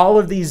invent all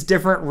of these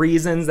different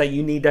reasons that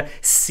you need to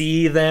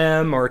see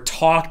them or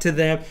talk to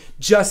them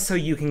just so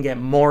you can get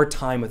more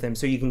time with them,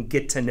 so you can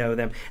get to know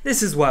them.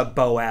 This is what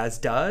Boaz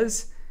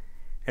does.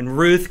 And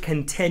Ruth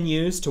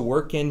continues to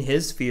work in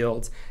his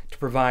fields to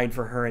provide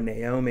for her and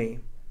Naomi.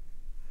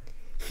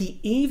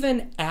 He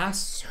even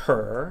asks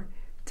her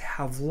to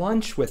have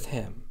lunch with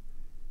him.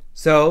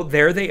 So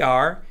there they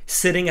are,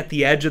 sitting at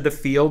the edge of the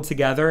field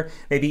together,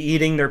 maybe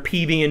eating their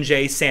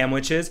PB&J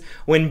sandwiches,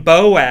 when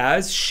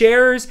Boaz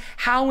shares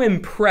how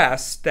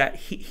impressed that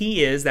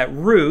he is that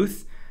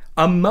Ruth,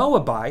 a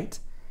Moabite,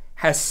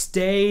 has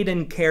stayed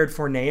and cared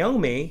for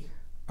Naomi,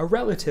 a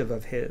relative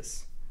of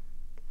his.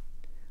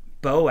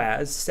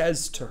 Boaz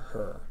says to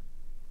her,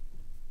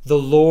 "The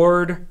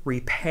Lord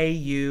repay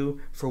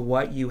you for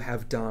what you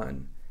have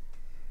done,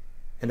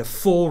 and a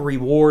full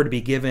reward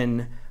be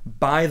given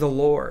by the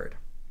Lord,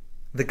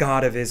 the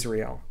God of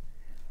Israel,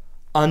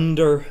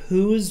 under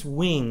whose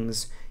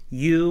wings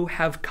you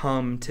have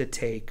come to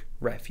take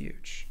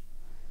refuge."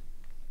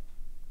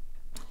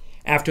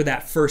 After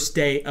that first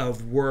day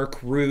of work,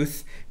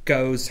 Ruth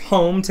goes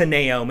home to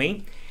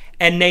Naomi,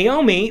 and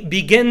Naomi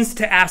begins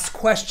to ask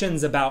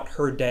questions about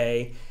her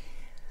day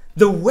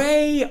the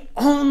way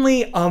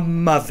only a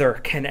mother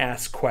can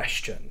ask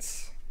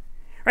questions.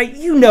 Right?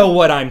 You know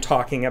what I'm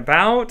talking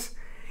about.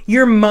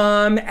 Your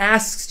mom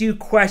asks you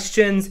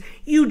questions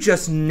you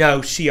just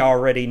know she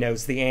already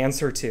knows the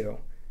answer to.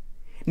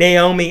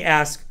 Naomi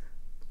asks,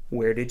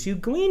 "Where did you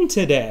glean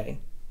today?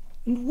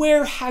 And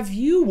where have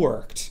you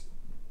worked?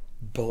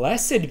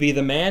 Blessed be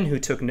the man who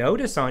took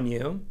notice on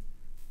you."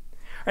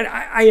 And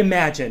I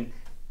imagine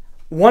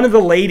one of the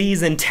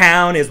ladies in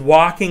town is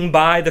walking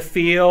by the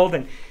field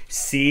and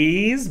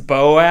sees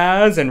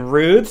Boaz and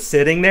Ruth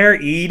sitting there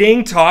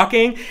eating,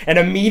 talking, and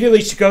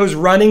immediately she goes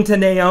running to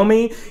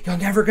Naomi. "You're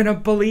never going to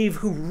believe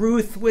who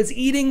Ruth was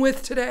eating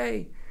with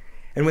today."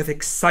 And with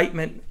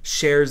excitement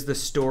shares the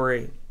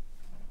story.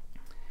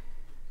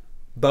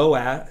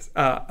 Boaz,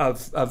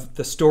 of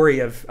the story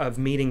of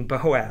meeting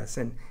Boaz.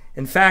 And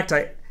in fact,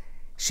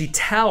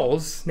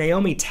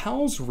 Naomi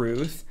tells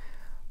Ruth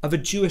of a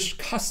Jewish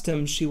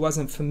custom she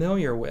wasn't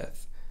familiar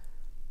with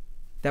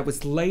that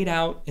was laid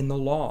out in the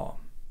law.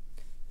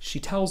 She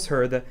tells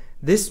her that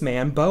this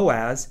man,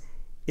 Boaz,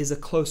 is a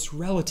close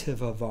relative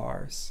of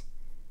ours.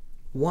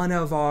 one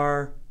of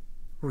our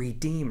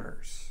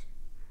redeemers.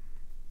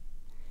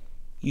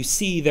 You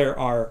see, there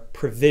are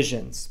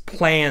provisions,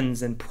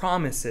 plans, and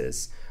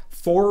promises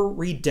for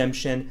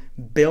redemption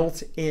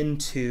built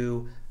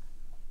into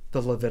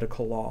the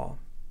Levitical law.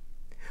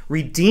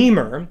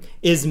 Redeemer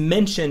is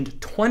mentioned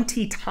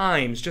 20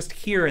 times just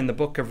here in the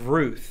book of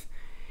Ruth.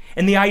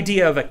 And the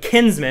idea of a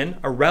kinsman,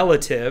 a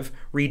relative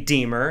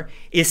redeemer,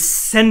 is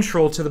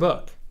central to the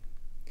book.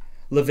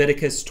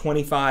 Leviticus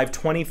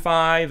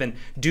 25:25 and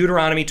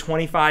Deuteronomy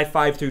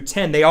 25:5 through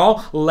 10, they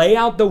all lay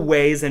out the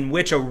ways in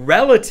which a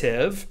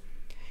relative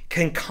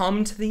can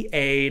come to the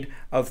aid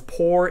of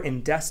poor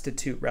and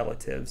destitute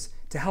relatives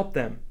to help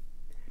them,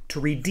 to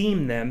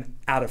redeem them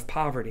out of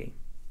poverty.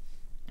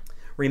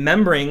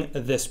 Remembering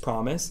this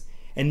promise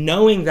and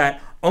knowing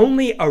that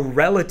only a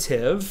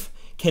relative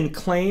can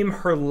claim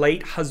her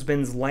late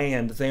husband's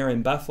land there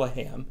in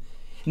Bethlehem,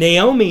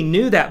 Naomi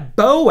knew that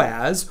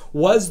Boaz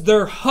was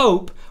their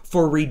hope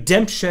for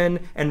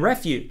redemption and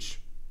refuge.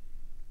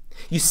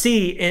 You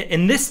see,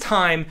 in this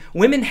time,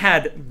 women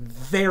had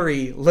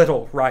very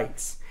little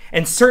rights,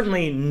 and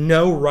certainly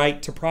no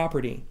right to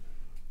property,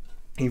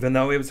 even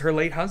though it was her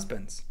late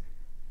husband's.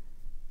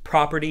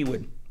 Property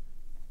would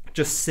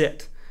just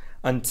sit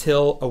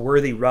until a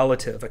worthy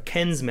relative, a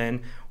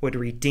kinsman, would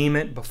redeem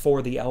it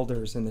before the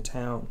elders in the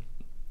town.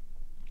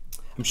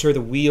 I'm sure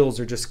the wheels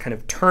are just kind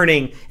of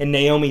turning in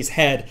Naomi's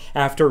head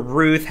after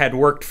Ruth had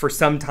worked for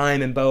some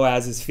time in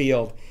Boaz's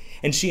field.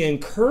 And she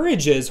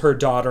encourages her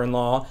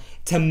daughter-in-law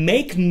to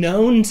make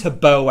known to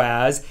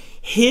Boaz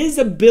his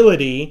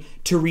ability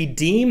to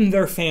redeem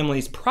their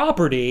family's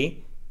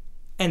property,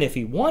 and if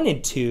he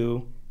wanted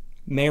to,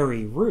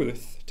 marry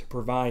Ruth to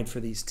provide for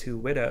these two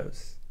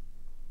widows.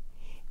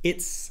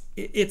 It's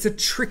a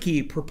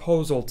tricky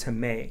proposal to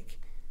make,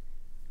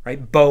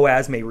 right?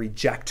 Boaz may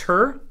reject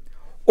her,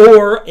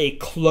 or a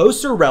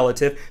closer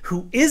relative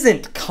who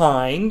isn't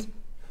kind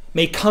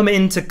may come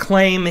in to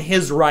claim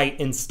his right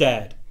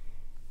instead.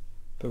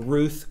 But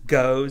Ruth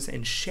goes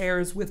and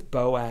shares with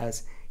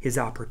Boaz his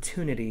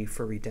opportunity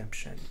for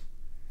redemption.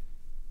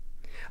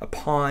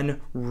 Upon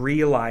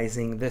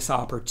realizing this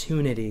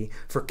opportunity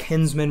for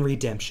kinsman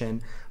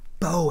redemption,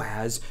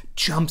 Boaz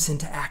jumps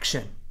into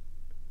action.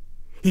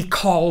 He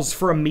calls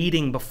for a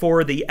meeting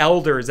before the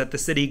elders at the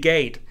city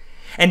gate.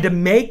 And to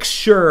make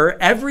sure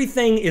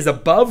everything is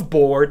above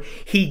board,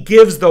 he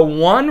gives the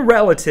one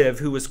relative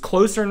who is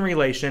closer in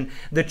relation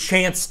the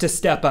chance to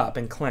step up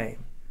and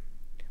claim.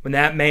 When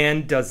that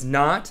man does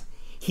not,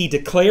 he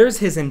declares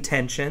his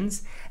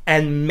intentions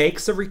and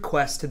makes a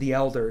request to the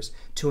elders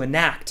to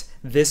enact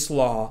this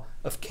law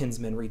of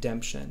kinsman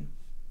redemption.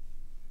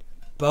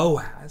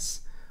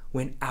 Boaz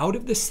went out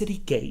of the city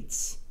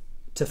gates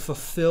to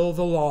fulfill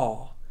the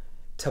law,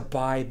 to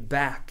buy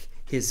back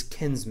his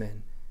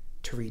kinsmen,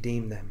 to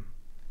redeem them.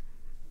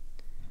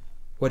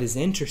 What is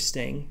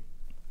interesting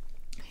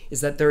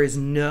is that there is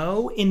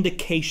no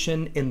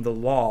indication in the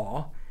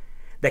law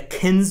that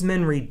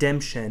kinsman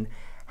redemption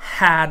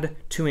had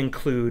to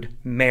include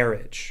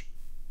marriage.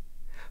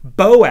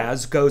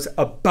 Boaz goes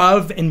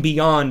above and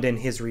beyond in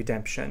his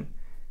redemption.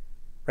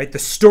 Right? The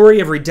story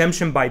of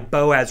redemption by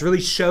Boaz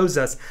really shows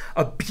us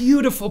a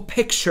beautiful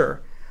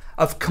picture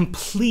of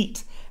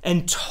complete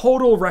and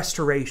total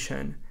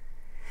restoration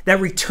that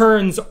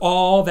returns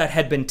all that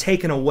had been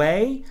taken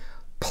away,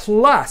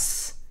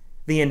 plus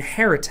the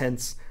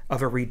inheritance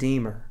of a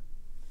redeemer.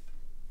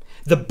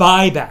 The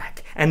buyback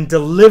and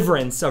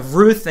deliverance of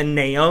Ruth and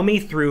Naomi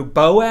through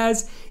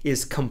Boaz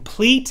is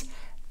complete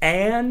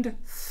and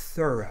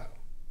thorough.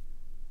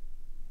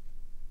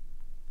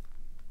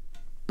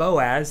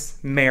 Boaz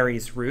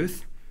marries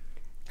Ruth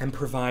and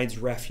provides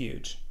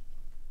refuge.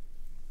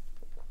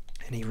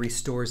 And he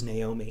restores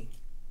Naomi.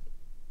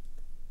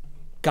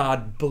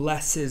 God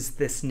blesses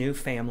this new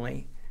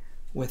family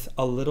with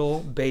a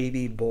little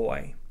baby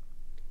boy.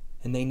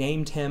 And they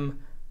named him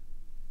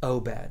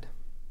Obed.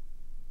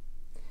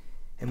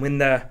 And when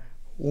the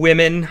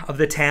women of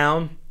the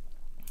town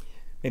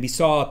maybe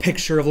saw a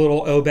picture of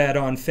little Obed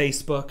on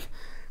Facebook,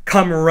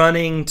 come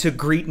running to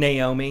greet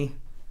Naomi,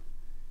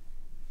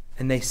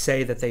 and they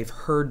say that they've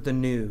heard the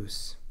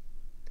news.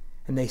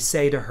 And they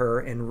say to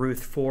her in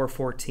Ruth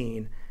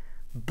 4:14,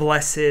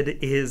 "Blessed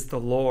is the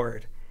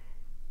Lord,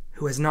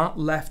 who has not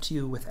left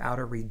you without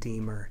a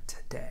redeemer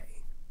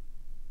today."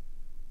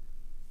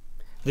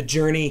 The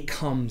journey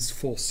comes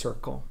full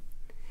circle.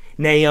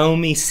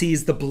 Naomi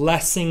sees the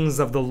blessings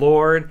of the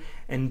Lord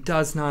and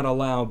does not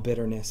allow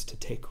bitterness to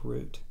take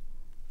root.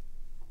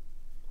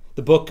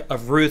 The book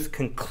of Ruth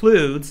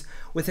concludes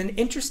with an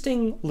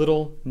interesting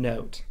little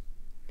note.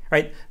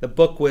 Right? The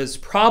book was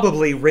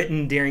probably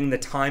written during the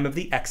time of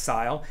the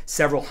exile,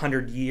 several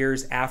hundred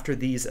years after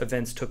these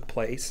events took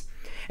place.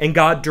 And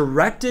God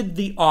directed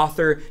the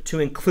author to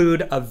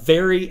include a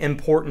very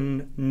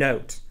important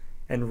note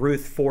in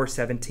Ruth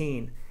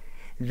 4:17.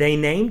 They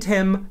named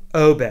him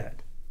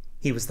Obed.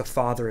 He was the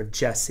father of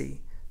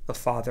Jesse, the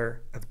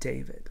father of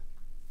David.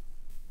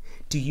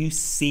 Do you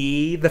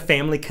see the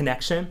family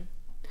connection?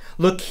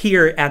 Look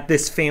here at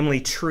this family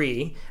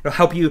tree. It'll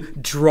help you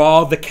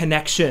draw the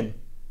connection.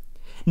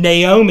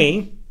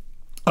 Naomi,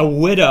 a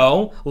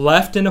widow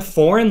left in a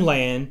foreign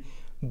land,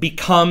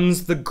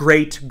 becomes the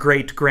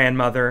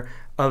great-great-grandmother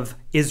of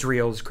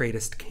Israel's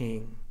greatest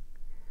king.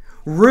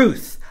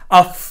 Ruth,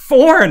 a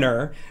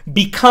foreigner,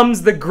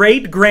 becomes the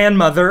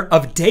great-grandmother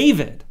of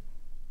David.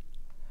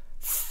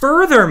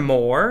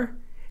 Furthermore,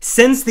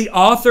 since the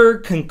author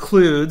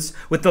concludes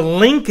with the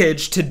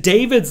linkage to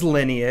David's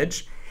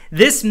lineage,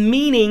 this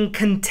meaning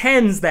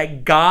contends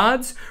that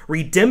God's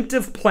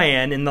redemptive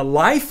plan in the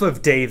life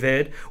of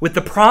David with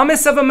the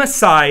promise of a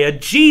Messiah,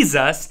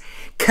 Jesus,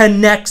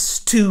 connects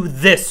to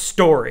this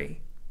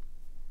story.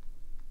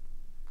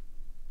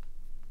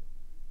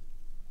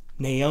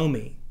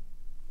 Naomi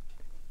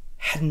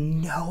had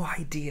no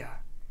idea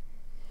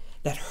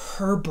that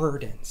her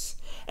burdens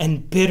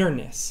and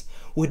bitterness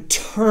would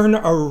turn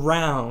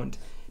around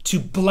to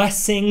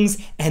blessings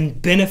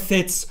and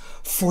benefits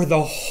for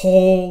the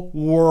whole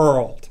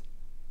world.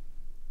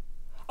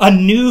 A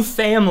new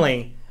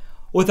family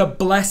with a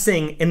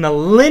blessing in the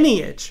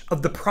lineage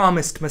of the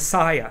promised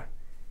Messiah.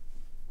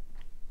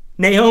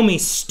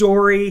 Naomi's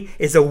story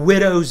is a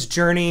widow's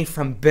journey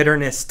from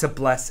bitterness to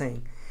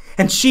blessing.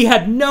 And she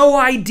had no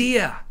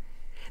idea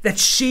that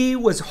she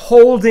was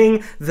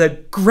holding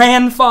the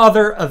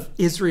grandfather of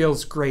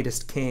Israel's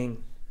greatest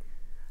king,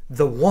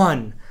 the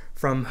one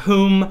from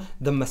whom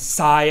the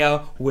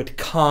Messiah would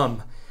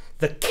come,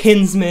 the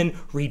kinsman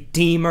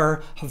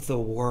redeemer of the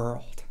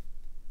world.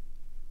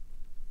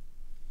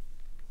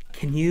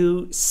 Can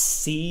you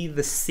see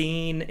the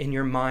scene in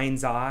your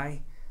mind's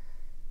eye?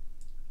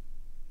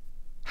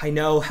 I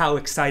know how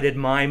excited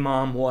my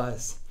mom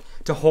was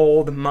to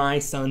hold my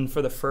son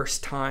for the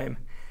first time.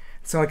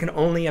 So I can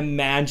only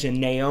imagine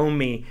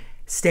Naomi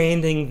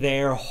standing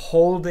there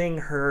holding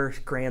her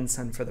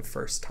grandson for the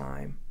first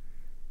time.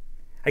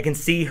 I can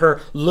see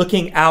her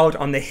looking out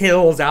on the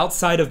hills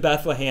outside of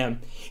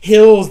Bethlehem,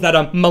 hills that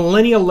a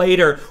millennia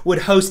later would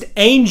host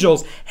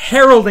angels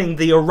heralding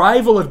the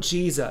arrival of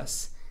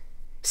Jesus.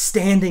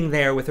 Standing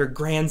there with her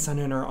grandson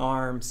in her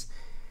arms,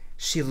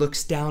 she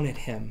looks down at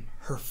him,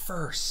 her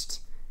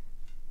first.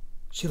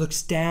 She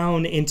looks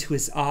down into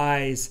his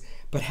eyes,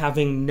 but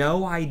having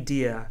no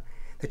idea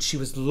that she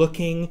was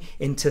looking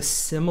into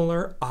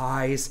similar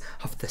eyes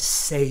of the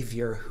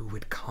Savior who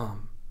would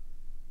come.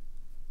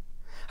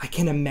 I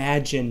can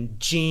imagine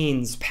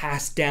genes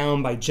passed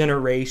down by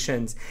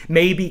generations,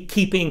 maybe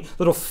keeping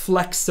little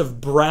flecks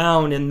of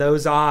brown in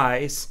those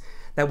eyes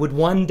that would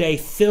one day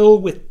fill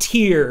with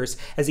tears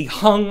as he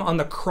hung on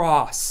the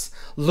cross,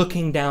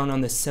 looking down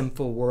on the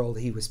sinful world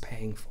he was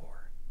paying for.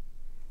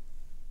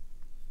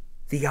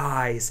 The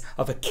eyes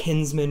of a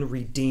kinsman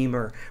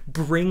redeemer,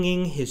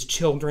 bringing his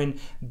children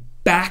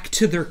back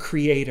to their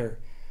Creator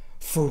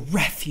for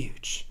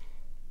refuge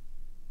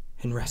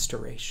and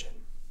restoration.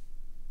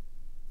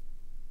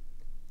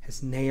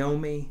 As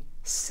Naomi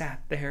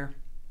sat there,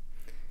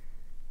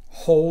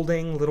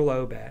 holding little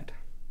Obed,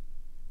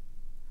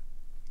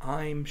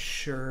 I'm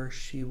sure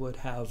she would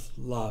have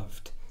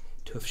loved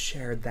to have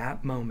shared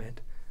that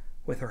moment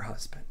with her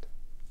husband.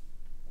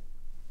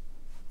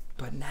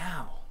 But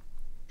now,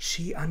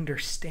 she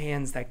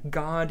understands that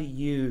God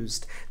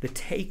used the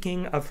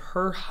taking of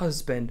her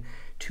husband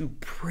to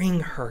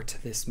bring her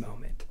to this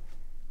moment.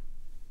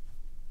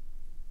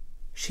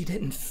 She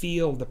didn't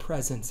feel the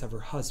presence of her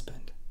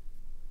husband,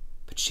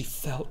 but she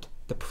felt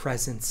the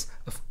presence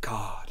of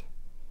God,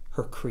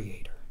 her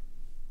Creator.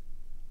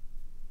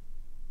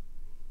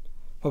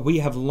 What we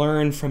have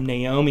learned from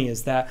Naomi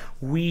is that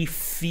we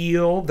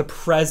feel the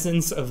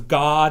presence of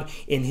God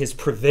in His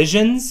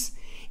provisions,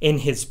 in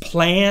His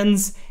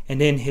plans,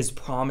 and in His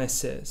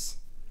promises.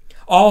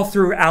 All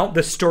throughout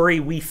the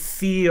story, we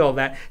feel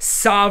that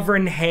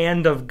sovereign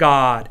hand of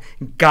God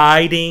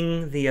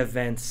guiding the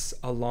events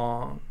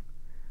along.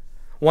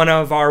 One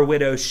of our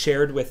widows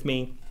shared with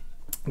me,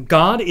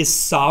 God is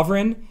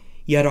sovereign,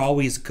 yet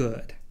always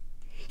good.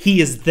 He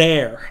is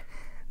there.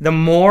 The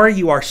more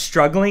you are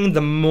struggling,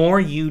 the more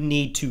you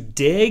need to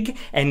dig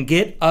and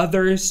get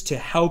others to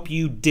help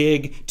you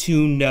dig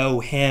to know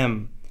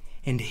Him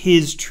and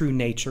His true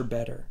nature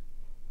better.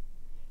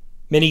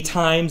 Many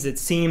times it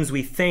seems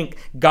we think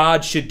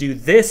God should do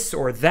this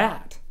or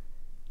that,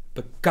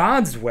 but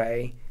God's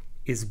way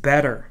is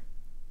better,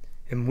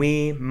 and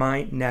we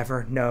might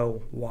never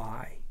know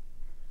why.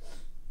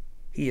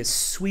 He is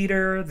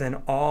sweeter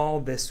than all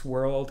this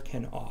world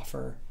can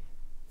offer,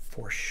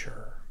 for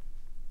sure.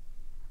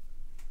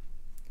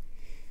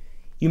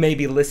 You may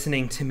be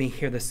listening to me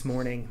here this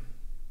morning,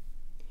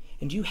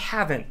 and you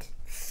haven't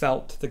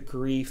felt the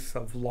grief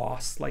of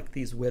loss like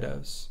these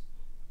widows.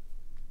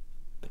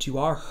 But you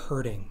are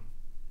hurting.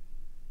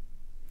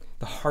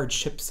 The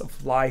hardships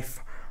of life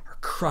are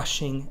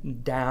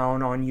crushing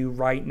down on you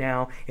right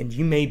now, and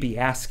you may be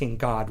asking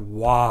God,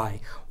 why?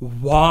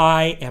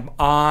 Why am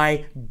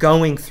I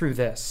going through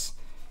this?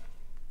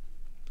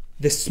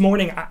 This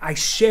morning, I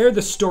share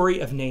the story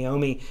of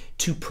Naomi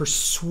to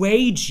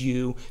persuade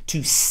you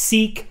to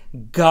seek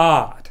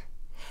God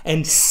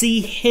and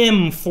see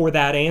Him for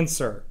that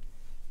answer.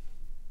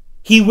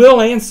 He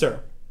will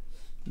answer.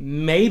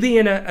 maybe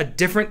in a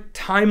different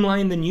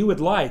timeline than you would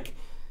like,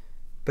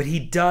 but he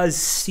does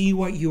see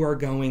what you are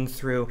going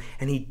through,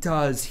 and he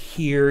does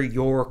hear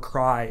your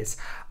cries.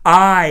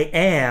 I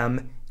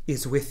am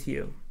is with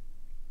you.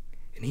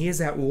 And he is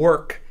at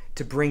work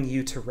to bring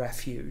you to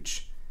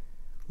refuge.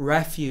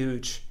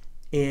 Refuge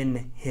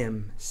in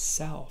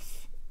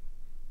himself,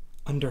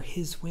 under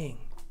his wing.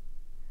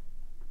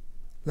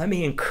 Let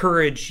me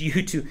encourage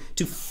you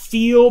to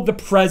feel the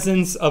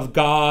presence of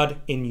God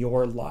in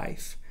your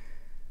life.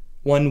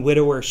 One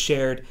widower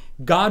shared,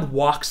 God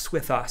walks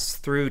with us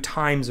through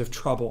times of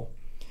trouble.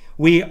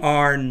 We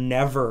are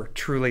never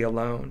truly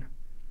alone.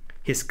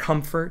 His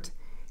comfort,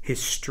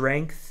 his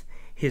strength,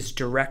 his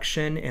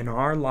direction in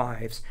our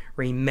lives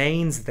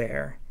remains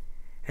there,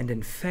 and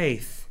in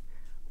faith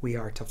we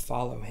are to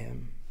follow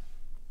him.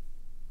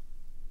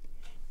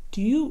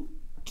 Do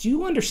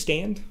you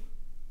understand?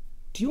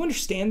 Do you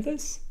understand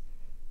this?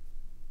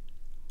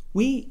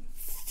 We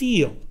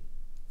feel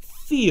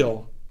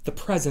the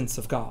presence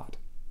of God.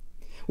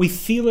 We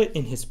feel it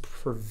in his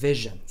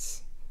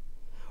provisions.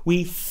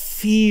 We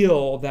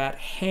feel that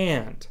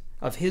hand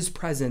of his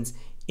presence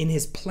in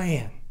his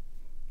plan.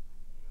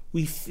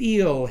 We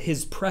feel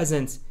his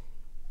presence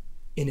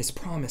in his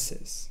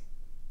promises.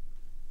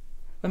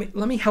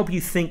 Let me help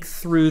you think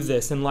through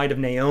this in light of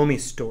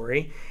Naomi's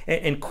story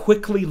and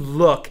quickly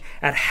look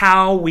at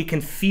how we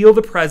can feel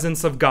the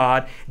presence of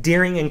God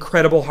during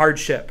incredible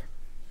hardship,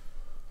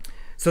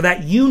 so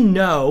that you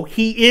know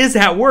he is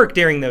at work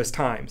during those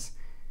times.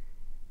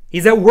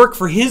 He's at work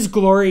for his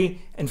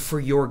glory and for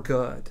your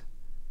good.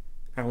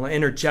 I want to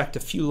interject a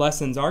few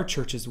lessons our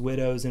church's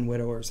widows and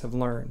widowers have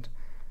learned.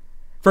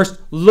 First,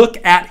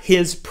 look at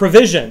his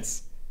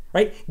provisions,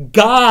 right?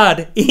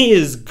 God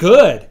is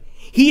good.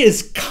 He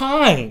is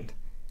kind.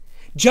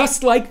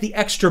 Just like the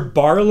extra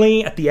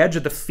barley at the edge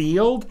of the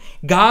field,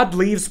 God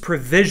leaves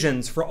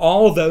provisions for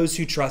all those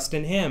who trust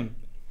in him.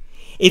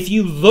 If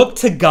you look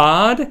to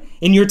God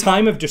in your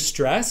time of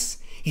distress,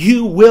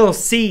 you will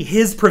see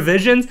his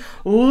provisions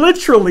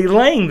literally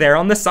laying there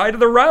on the side of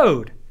the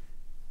road.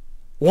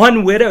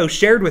 One widow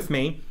shared with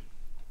me,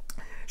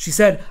 she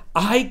said,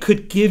 I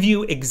could give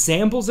you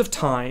examples of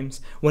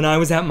times when I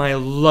was at my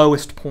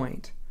lowest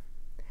point,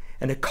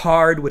 and a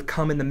card would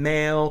come in the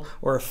mail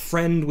or a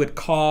friend would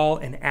call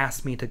and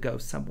ask me to go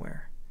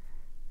somewhere.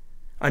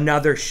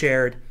 Another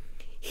shared,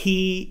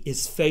 he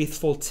is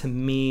faithful to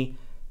me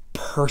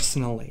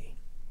personally.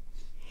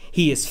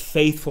 He is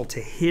faithful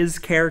to his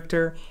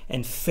character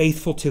and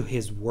faithful to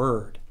his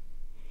word.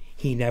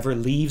 He never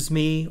leaves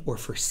me or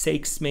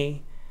forsakes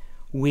me.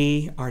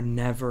 We are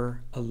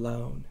never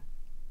alone.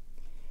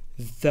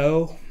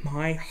 Though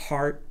my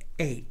heart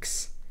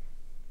aches,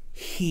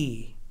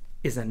 he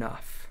is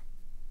enough.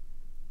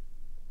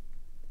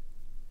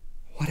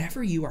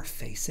 Whatever you are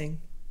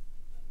facing,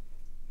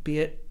 be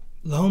it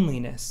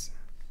loneliness,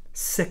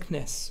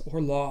 sickness,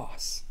 or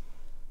loss,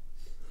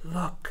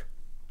 look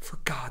for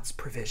God's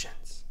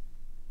provisions.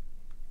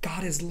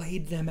 God has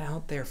laid them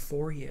out there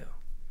for you.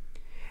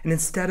 And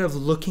instead of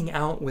looking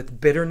out with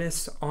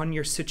bitterness on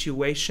your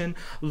situation,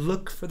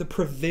 look for the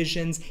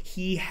provisions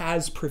he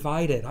has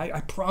provided.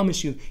 I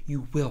promise you,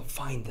 you will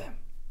find them.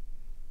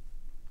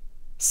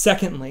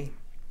 Secondly,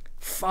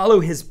 follow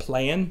his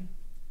plan.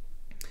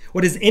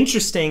 What is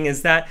interesting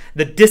is that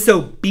the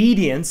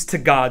disobedience to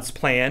God's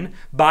plan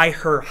by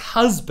her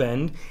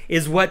husband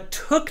is what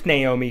took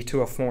Naomi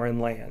to a foreign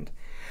land.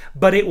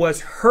 But it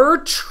was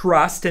her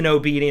trust and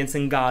obedience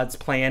in God's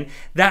plan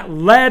that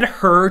led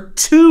her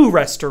to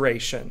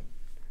restoration.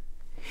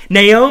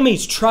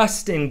 Naomi's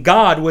trust in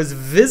God was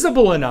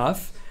visible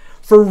enough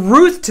for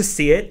Ruth to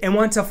see it and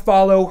want to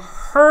follow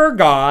her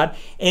God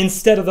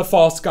instead of the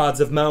false gods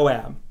of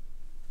Moab.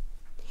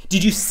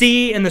 Did you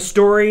see in the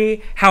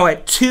story how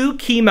at two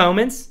key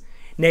moments,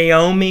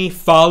 Naomi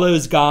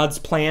follows God's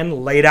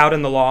plan laid out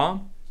in the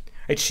law?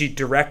 She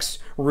directs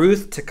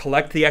Ruth to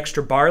collect the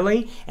extra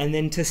barley and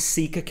then to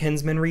seek a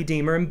kinsman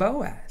redeemer in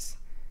Boaz.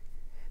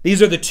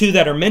 These are the two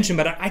that are mentioned,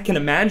 but I can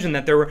imagine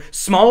that there were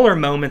smaller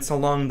moments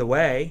along the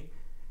way.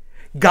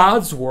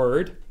 God's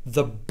word,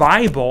 the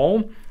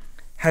Bible,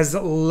 has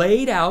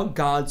laid out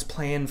God's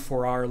plan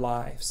for our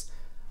lives,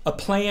 a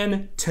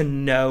plan to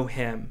know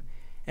him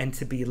and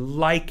to be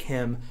like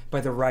him by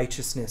the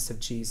righteousness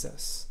of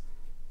Jesus.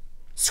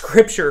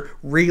 Scripture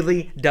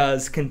really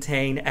does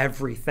contain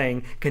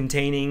everything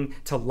containing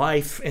to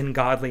life and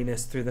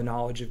godliness through the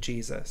knowledge of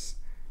Jesus.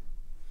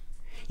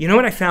 You know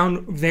what I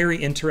found very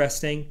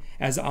interesting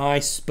as I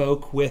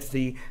spoke with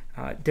the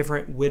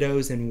different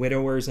widows and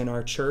widowers in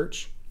our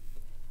church?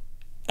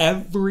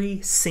 Every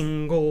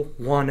single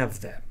one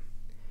of them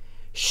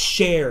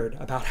shared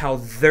about how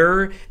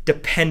their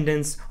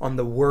dependence on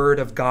the Word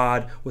of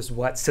God was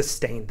what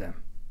sustained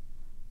them.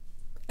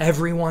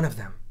 Every one of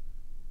them.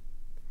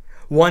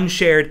 One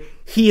shared,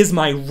 he is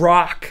my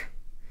rock.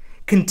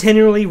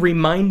 Continually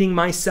reminding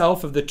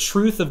myself of the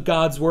truth of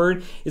God's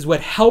word is what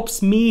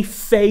helps me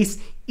face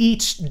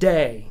each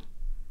day.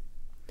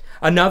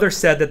 Another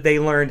said that they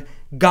learned,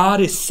 God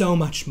is so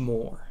much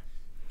more.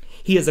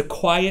 He is a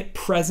quiet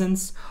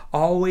presence,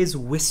 always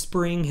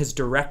whispering his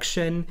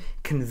direction,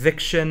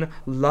 conviction,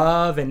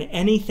 love, and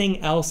anything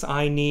else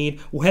I need,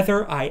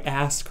 whether I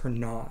ask or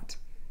not.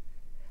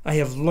 I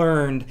have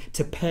learned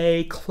to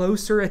pay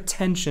closer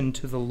attention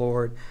to the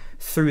Lord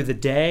through the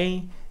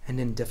day and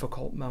in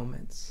difficult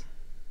moments.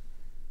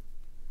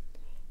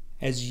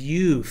 As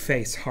you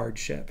face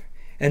hardship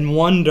and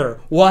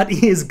wonder what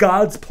is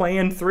God's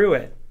plan through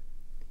it,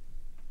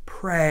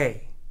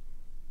 pray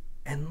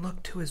and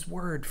look to his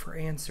word for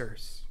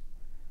answers.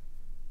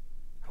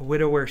 A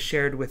widower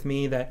shared with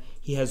me that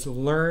he has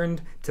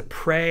learned to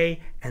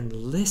pray and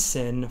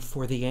listen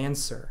for the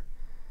answer.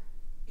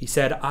 He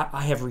said,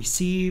 I have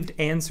received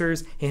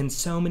answers in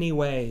so many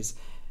ways,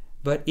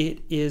 but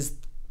it is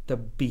the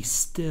be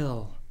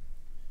still,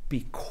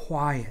 be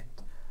quiet,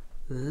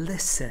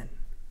 listen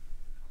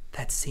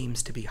that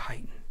seems to be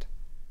heightened.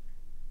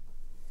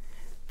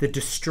 The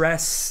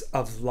distress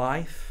of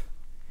life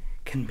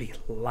can be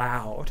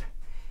loud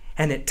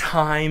and at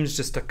times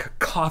just a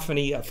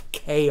cacophony of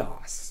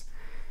chaos.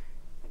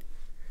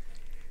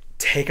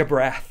 Take a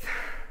breath.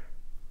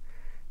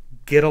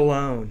 Get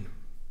alone.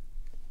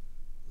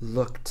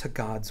 Look to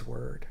God's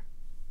word.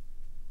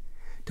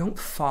 Don't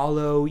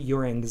follow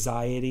your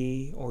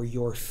anxiety or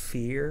your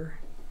fear.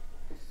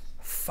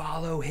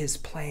 Follow his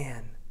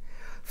plan.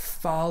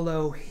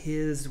 Follow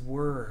his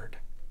word.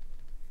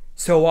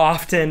 So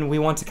often we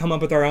want to come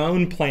up with our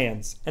own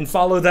plans and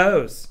follow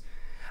those.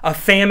 A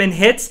famine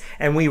hits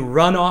and we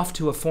run off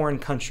to a foreign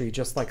country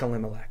just like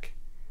Elimelech.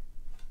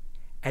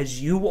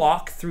 As you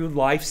walk through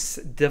life's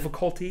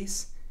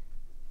difficulties,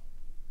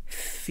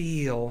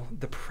 feel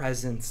the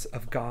presence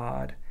of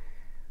God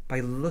by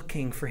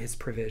looking for his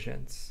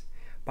provisions,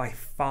 by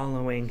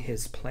following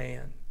his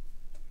plan.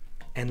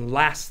 And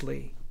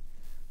lastly,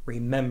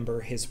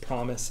 remember his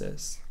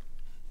promises.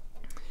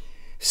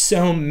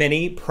 So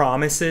many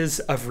promises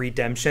of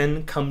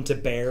redemption come to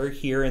bear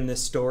here in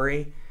this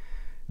story.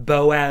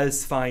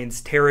 Boaz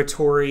finds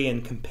territory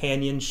and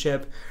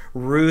companionship.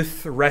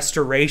 Ruth,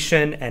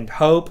 restoration and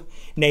hope.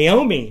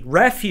 Naomi,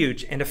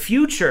 refuge and a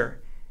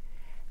future.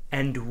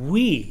 And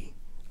we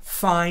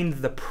find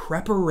the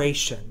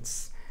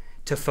preparations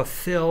to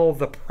fulfill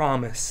the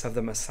promise of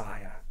the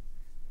Messiah.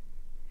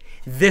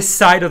 This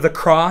side of the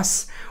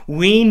cross,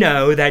 we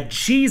know that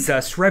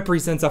Jesus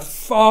represents a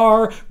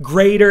far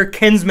greater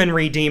kinsman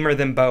redeemer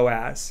than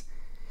Boaz.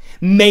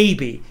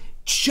 Maybe,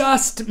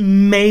 just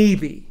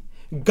maybe,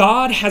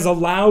 God has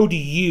allowed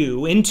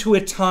you into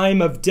a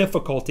time of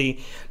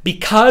difficulty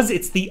because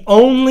it's the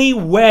only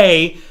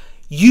way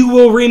you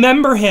will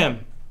remember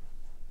him.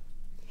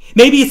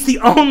 Maybe it's the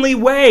only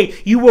way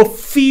you will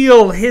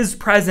feel his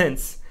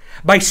presence,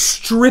 by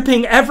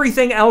stripping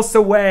everything else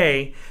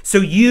away so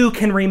you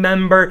can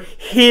remember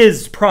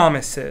his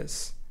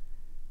promises.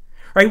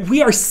 Right?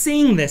 We are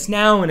seeing this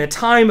now in a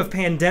time of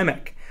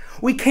pandemic.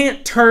 We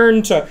can't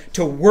turn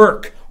to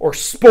work or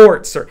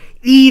sports or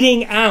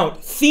eating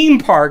out, theme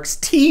parks,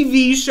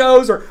 TV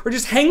shows, or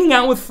just hanging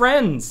out with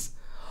friends.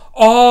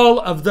 All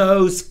of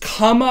those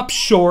come up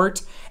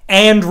short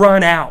and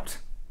run out.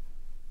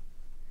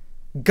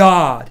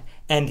 God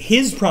and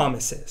his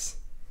promises,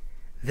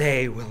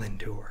 they will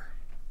endure.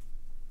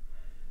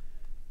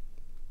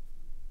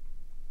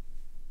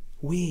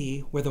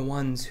 We were the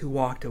ones who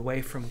walked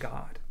away from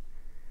God.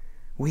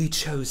 We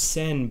chose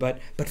sin, but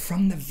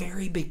from the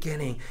very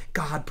beginning,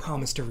 God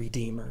promised a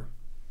Redeemer.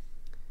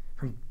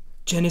 From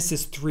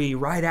Genesis 3,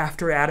 right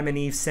after Adam and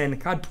Eve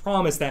sinned, God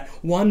promised that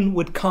one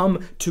would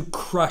come to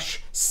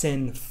crush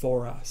sin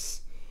for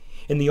us.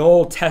 In the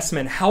Old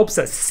Testament helps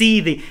us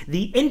see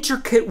the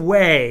intricate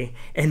way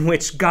in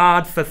which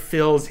God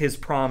fulfills his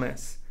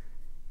promise.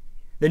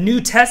 The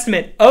New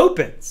Testament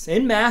opens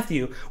in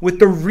Matthew with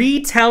the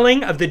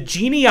retelling of the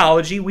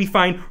genealogy we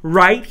find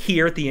right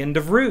here at the end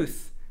of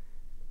Ruth.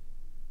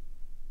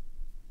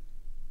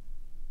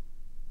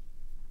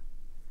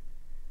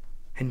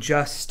 And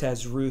just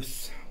as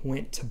Ruth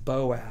went to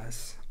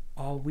Boaz,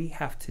 all we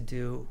have to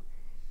do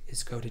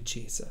is go to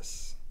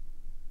Jesus.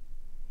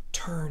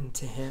 Turn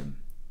to him.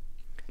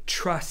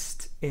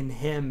 Trust in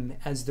him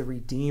as the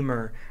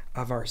Redeemer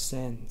of our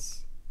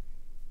sins.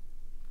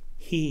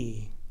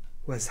 He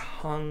was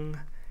hung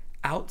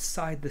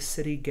outside the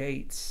city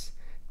gates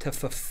to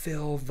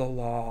fulfill the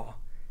law,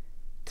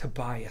 to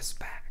buy us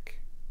back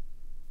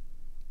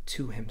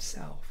to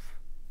himself.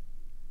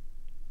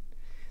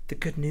 The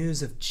good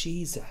news of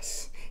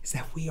Jesus is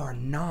that we are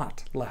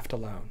not left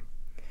alone.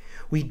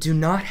 We do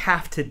not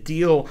have to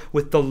deal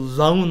with the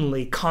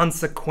lonely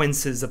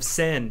consequences of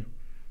sin.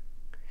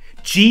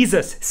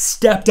 Jesus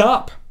stepped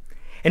up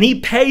and he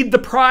paid the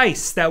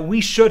price that we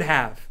should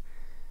have,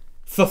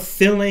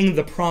 fulfilling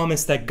the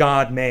promise that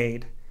God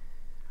made.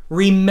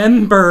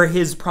 Remember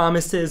his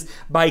promises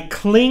by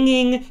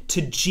clinging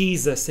to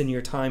Jesus in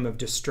your time of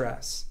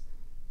distress.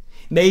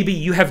 Maybe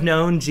you have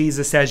known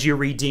Jesus as your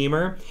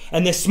Redeemer,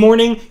 and this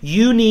morning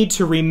you need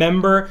to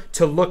remember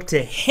to look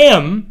to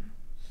him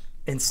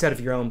instead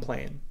of your own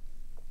plan.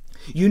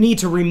 You need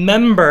to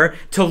remember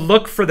to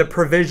look for the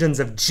provisions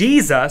of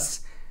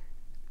Jesus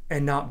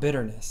and not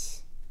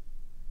bitterness.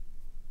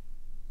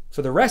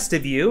 For the rest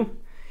of you,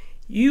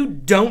 you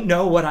don't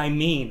know what I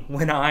mean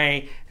when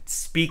I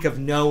speak of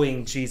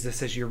knowing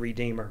Jesus as your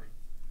Redeemer.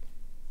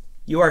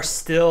 You are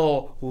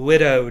still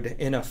widowed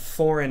in a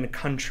foreign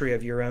country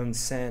of your own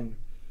sin.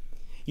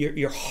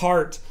 Your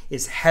heart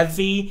is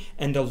heavy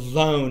and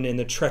alone in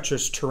the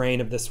treacherous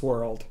terrain of this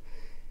world.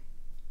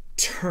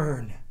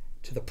 Turn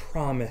to the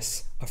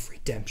promise of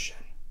redemption.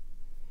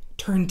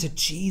 Turn to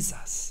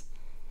Jesus.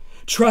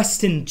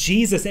 Trust in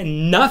Jesus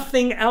and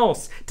nothing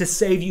else to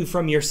save you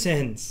from your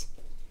sins.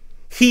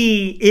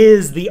 He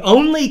is the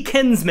only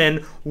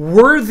kinsman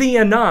worthy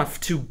enough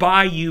to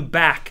buy you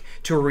back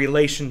to a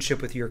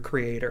relationship with your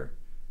Creator.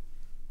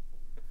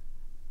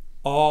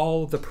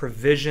 All the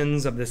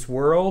provisions of this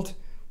world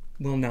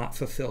will not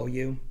fulfill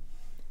you.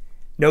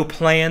 No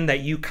plan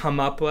that you come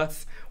up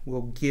with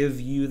will give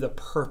you the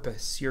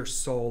purpose your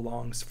soul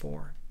longs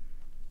for.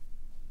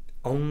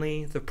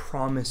 Only the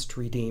promised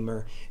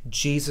Redeemer,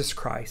 Jesus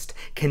Christ,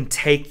 can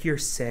take your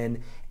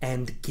sin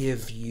and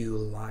give you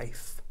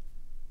life.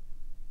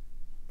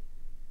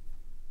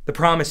 The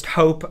promised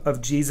hope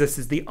of Jesus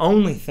is the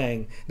only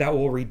thing that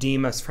will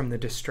redeem us from the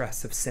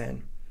distress of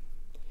sin.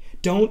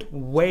 Don't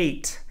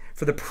wait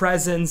for the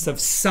presence of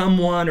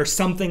someone or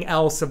something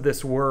else of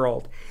this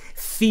world.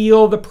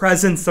 Feel the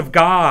presence of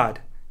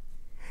God.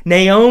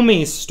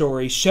 Naomi's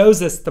story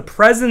shows us the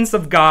presence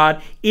of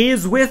God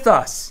is with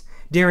us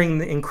during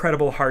the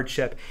incredible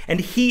hardship,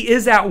 and He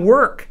is at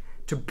work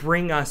to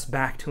bring us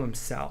back to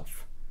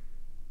Himself,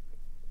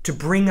 to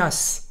bring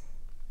us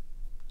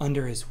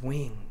under His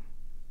wing,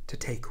 to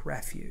take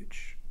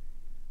refuge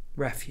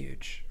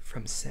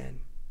from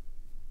sin.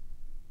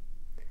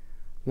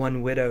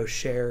 One widow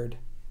shared,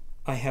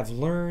 "I have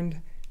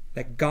learned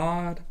that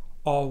God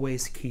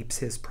always keeps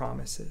His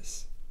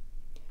promises,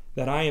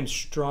 that I am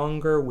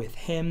stronger with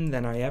Him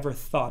than I ever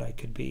thought I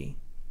could be,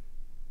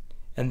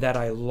 and that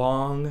I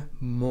long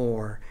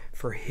more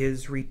for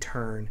His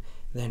return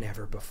than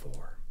ever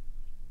before."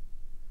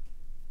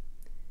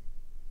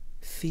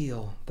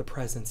 Feel the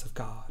presence of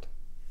God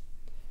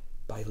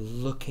by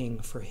looking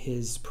for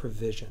His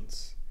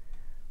provisions,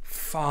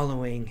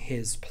 following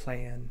His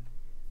plan,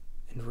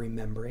 and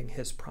remembering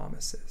His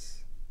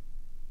promises.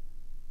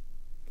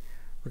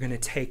 We're going to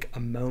take a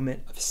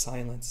moment of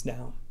silence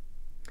now,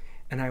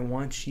 and I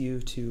want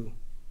you to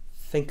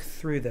think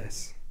through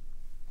this.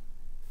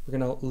 We're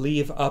going to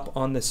leave up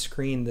on the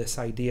screen this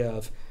idea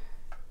of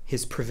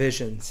His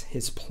provisions,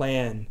 His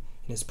plan, and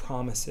His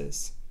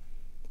promises.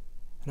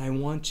 And I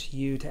want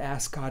you to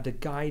ask God to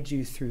guide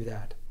you through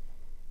that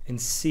and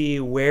see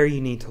where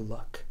you need to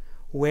look,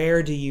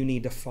 where do you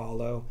need to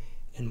follow,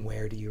 and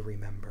where do you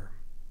remember.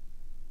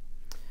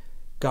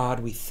 God,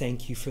 we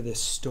thank you for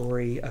this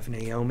story of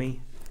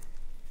Naomi,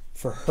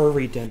 for her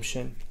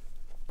redemption.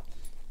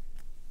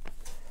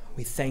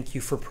 We thank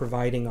you for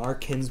providing our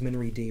kinsman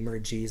redeemer,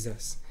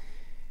 Jesus.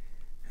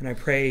 And I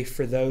pray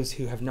for those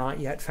who have not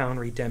yet found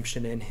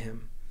redemption in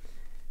Him,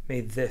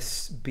 may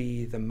this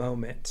be the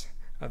moment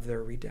of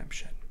their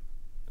redemption.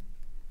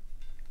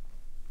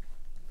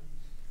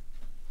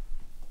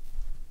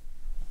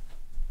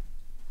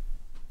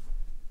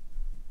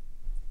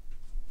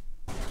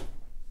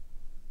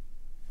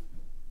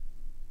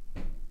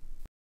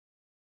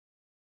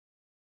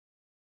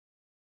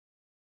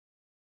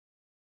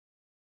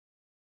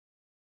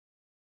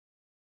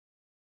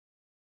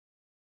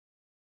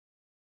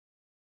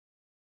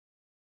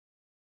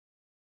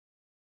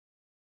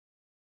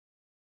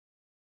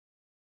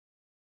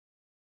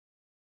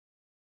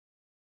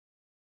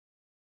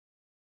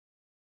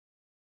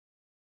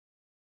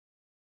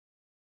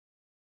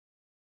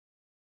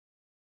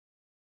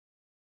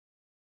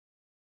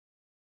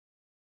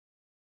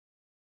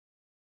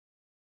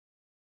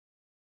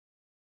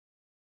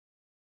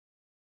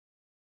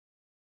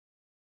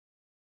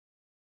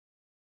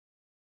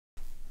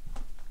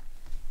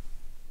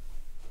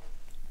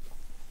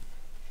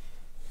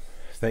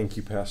 Thank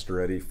you,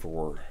 Pastor Eddie,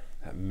 for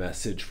that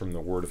message from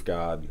the Word of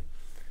God.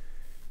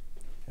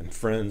 And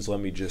friends, let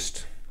me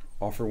just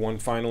offer one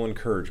final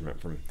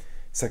encouragement from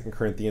 2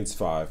 Corinthians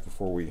 5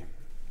 before we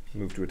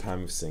move to a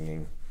time of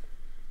singing.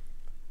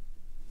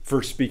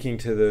 First, speaking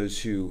to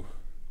those who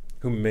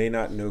may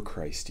not know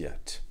Christ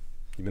yet.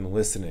 You've been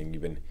listening,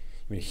 you've been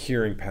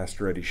hearing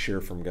Pastor Eddie share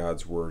from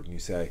God's Word, and you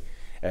say,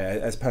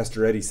 as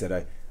Pastor Eddie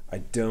said, I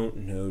don't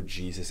know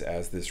Jesus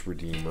as this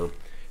Redeemer.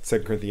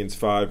 2 Corinthians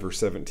 5 verse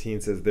 17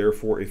 says,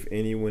 "Therefore, if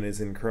anyone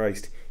is in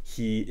Christ,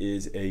 he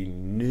is a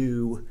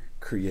new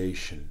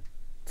creation."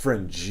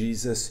 Friend,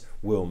 Jesus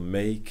will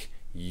make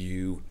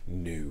you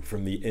new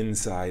from the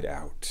inside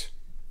out.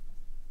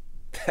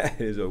 That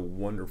is a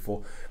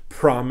wonderful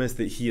promise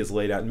that He has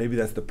laid out. Maybe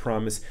that's the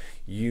promise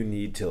you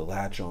need to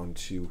latch on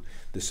to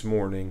this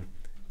morning,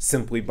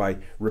 simply by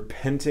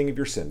repenting of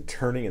your sin,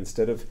 turning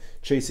instead of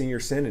chasing your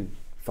sin and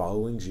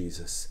following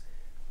Jesus,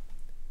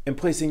 and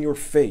placing your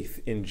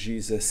faith in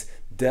Jesus'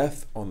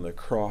 death on the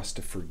cross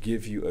to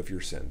forgive you of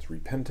your sins.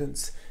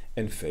 Repentance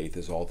and faith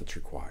is all that's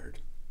required.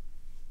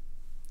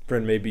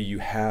 Friend, maybe you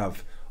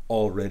have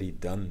already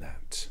done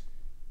that.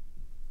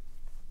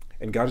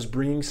 And God is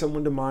bringing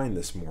someone to mind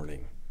this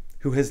morning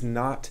who has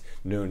not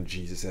known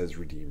Jesus as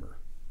Redeemer.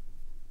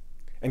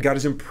 And God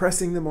is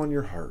impressing them on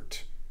your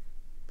heart,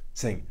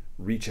 saying,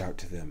 reach out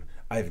to them.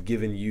 I've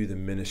given you the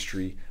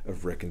ministry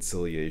of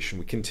reconciliation.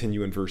 We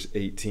continue in verse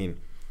 18. It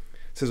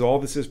says, all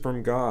this is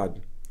from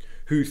God,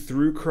 who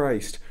through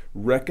Christ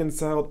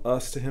reconciled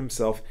us to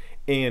himself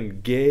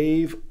and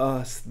gave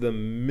us the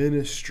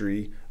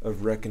ministry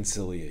of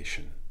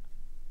reconciliation.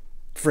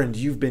 Friend,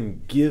 you've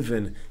been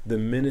given the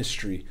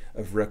ministry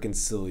of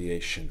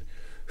reconciliation.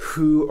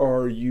 Who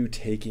are you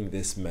taking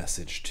this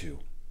message to?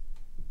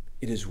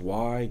 It is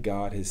why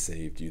God has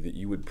saved you, that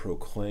you would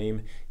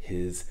proclaim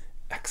his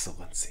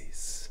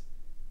excellencies.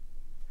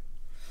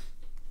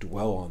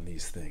 Dwell on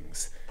these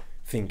things.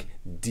 Think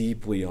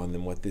deeply on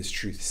them. Let this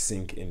truth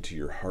sink into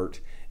your heart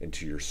and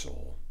to your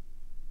soul.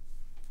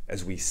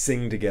 As we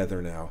sing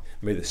together now,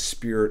 may the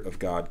Spirit of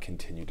God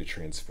continue to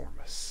transform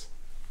us.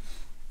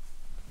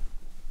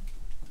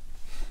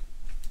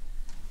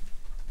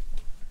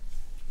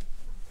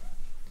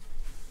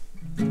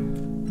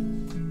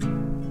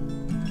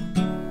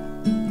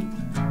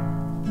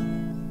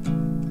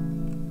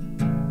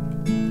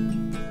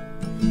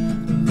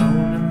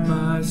 Alone in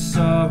my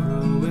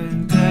sorrow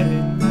and dead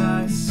in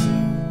my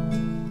sin,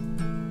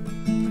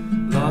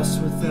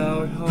 lost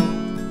without hope,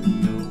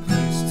 no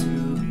place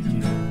to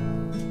begin.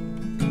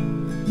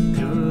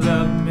 Your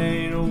love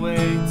made a way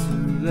to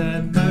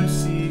let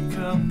mercy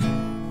come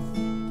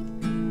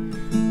in.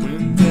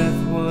 When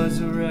death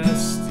was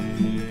arrested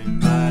and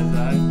my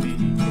life began,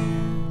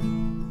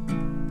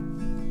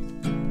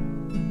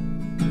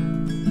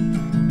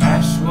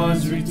 ash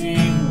was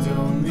redeemed,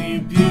 only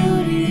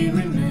beauty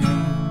remains.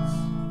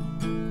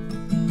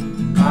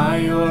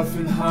 My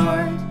orphan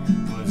heart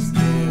was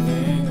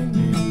given a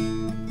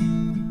name.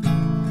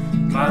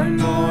 My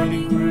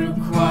mourning grew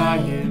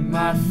quiet,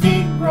 my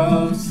feet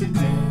rose to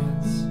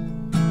dance.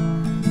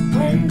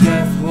 When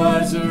death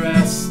was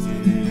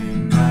arrested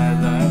and my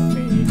life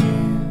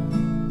began.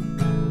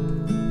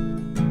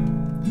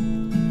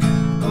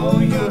 Oh,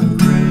 your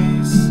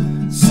grace,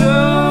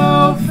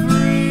 so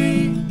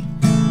free,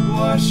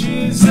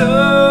 washes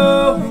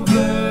over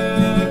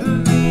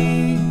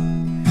me.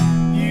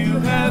 You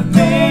have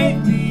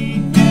made me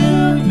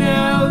new,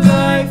 now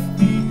life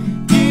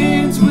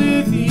begins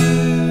with you.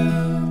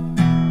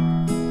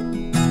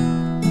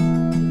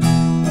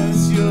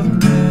 As your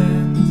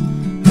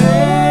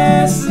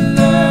endless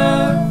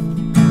love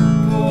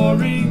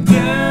pouring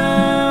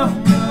down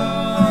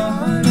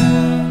on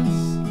us,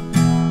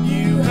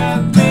 you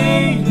have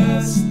made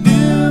us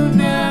new,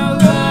 now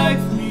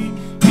life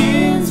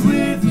begins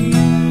with you.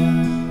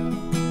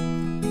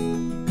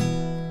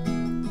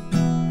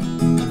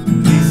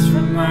 Released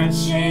from my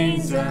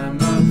chains, I'm a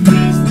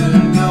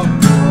prisoner no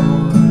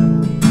more.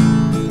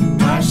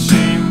 My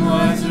shame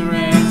was a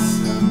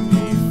ransom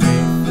he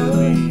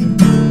faithfully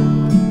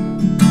bore.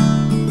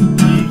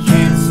 He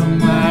canceled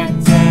my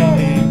debt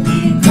and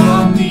he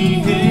called me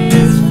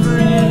his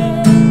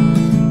friend.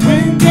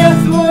 When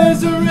death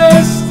was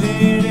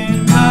arrested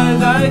and my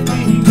life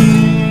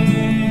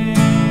began.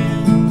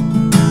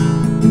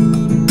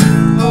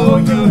 Oh,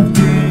 your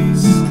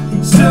grace,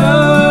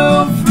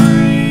 so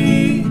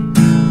free,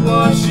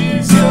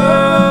 washes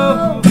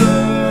over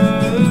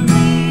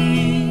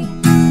me.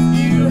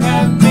 You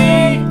have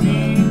made me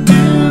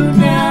new,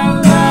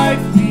 now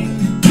life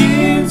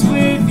begins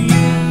with you.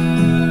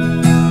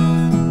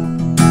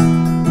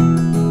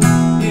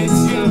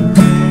 It's your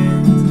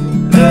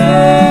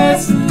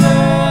endless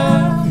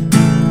love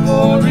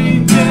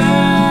pouring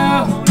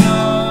down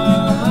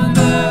on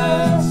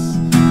us.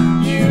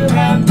 You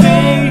have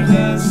made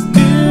us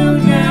new,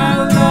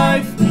 now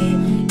life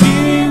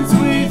begins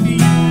with you.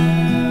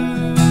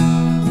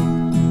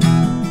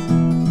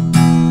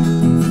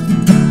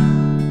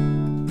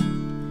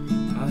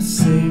 Our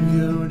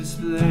Savior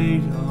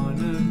displayed on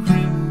a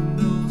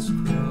criminal's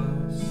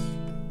cross.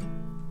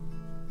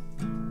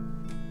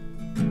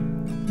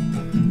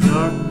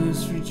 Darkness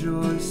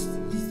rejoiced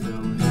as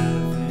though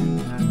heaven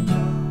had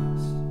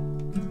lost.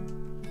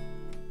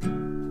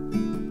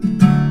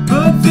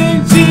 But then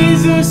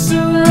Jesus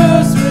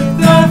arose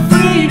with our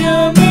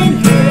freedom in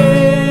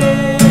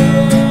hand.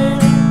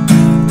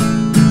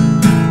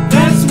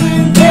 That's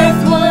when death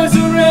was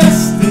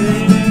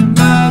arrested and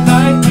my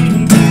life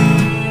began.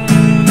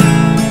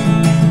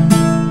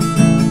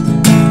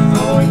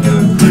 Oh,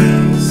 your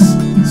grace,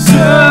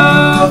 so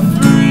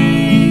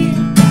free,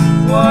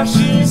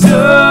 washes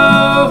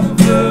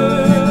over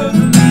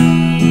me.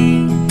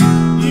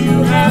 You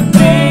have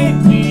made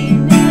me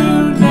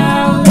new,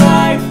 now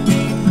life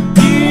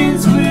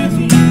begins with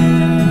you.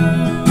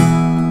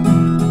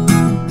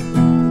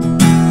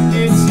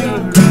 It's your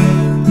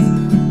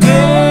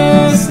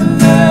endless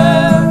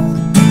love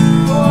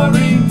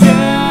pouring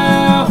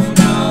down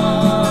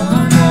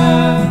on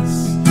us.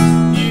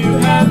 You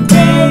have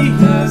made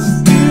us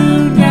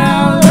new,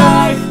 now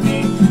life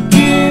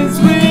begins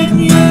with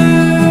you.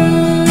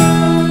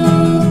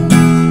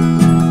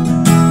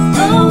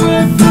 Oh,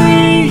 we're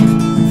free,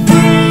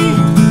 free,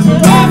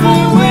 forever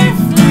we're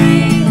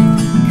free.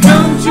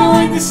 Come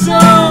join the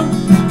song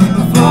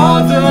of all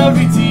the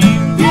redeemed.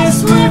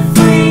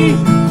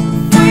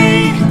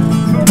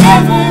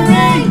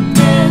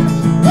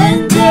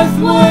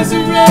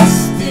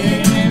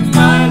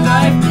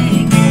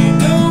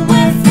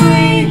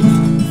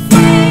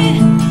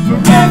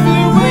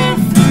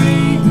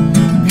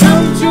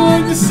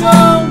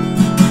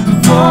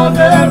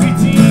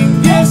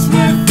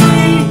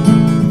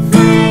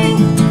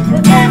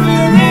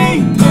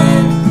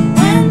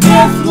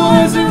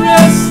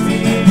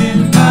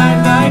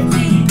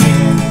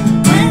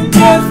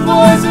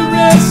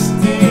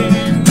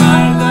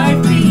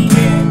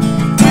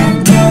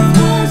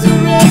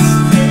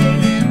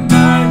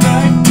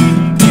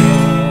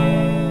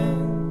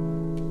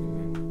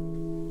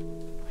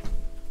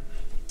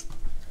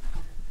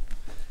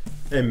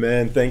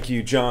 Amen. Thank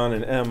you, John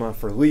and Emma,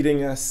 for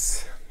leading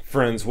us.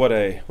 Friends, what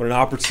an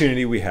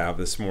opportunity we have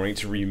this morning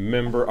to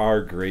remember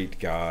our great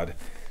God.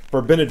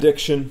 For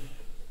benediction,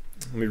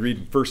 let me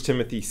read 1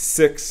 Timothy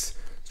 6,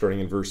 starting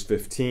in verse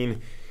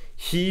 15.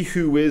 He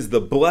who is the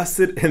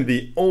blessed and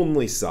the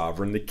only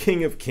sovereign, the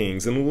King of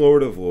kings and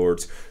Lord of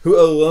lords, who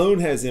alone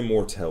has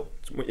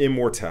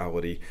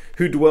immortality,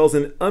 who dwells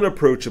in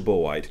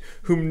unapproachable light,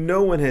 whom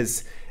no one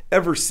has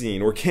ever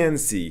seen or can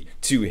see,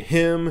 to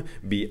him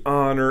be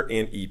honor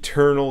and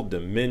eternal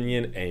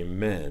dominion.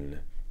 Amen.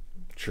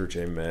 Church,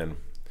 amen.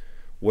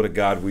 What a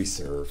God we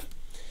serve.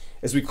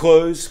 As we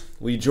close,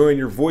 will you join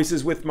your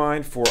voices with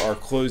mine for our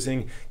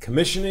closing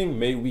commissioning?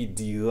 May we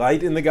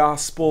delight in the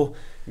gospel,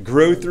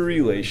 grow through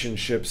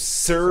relationships,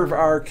 serve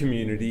our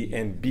community,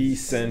 and be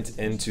sent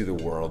into the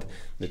world.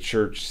 The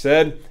church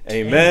said,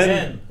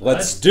 amen.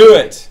 Let's do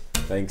it.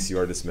 Thanks. You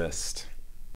are dismissed.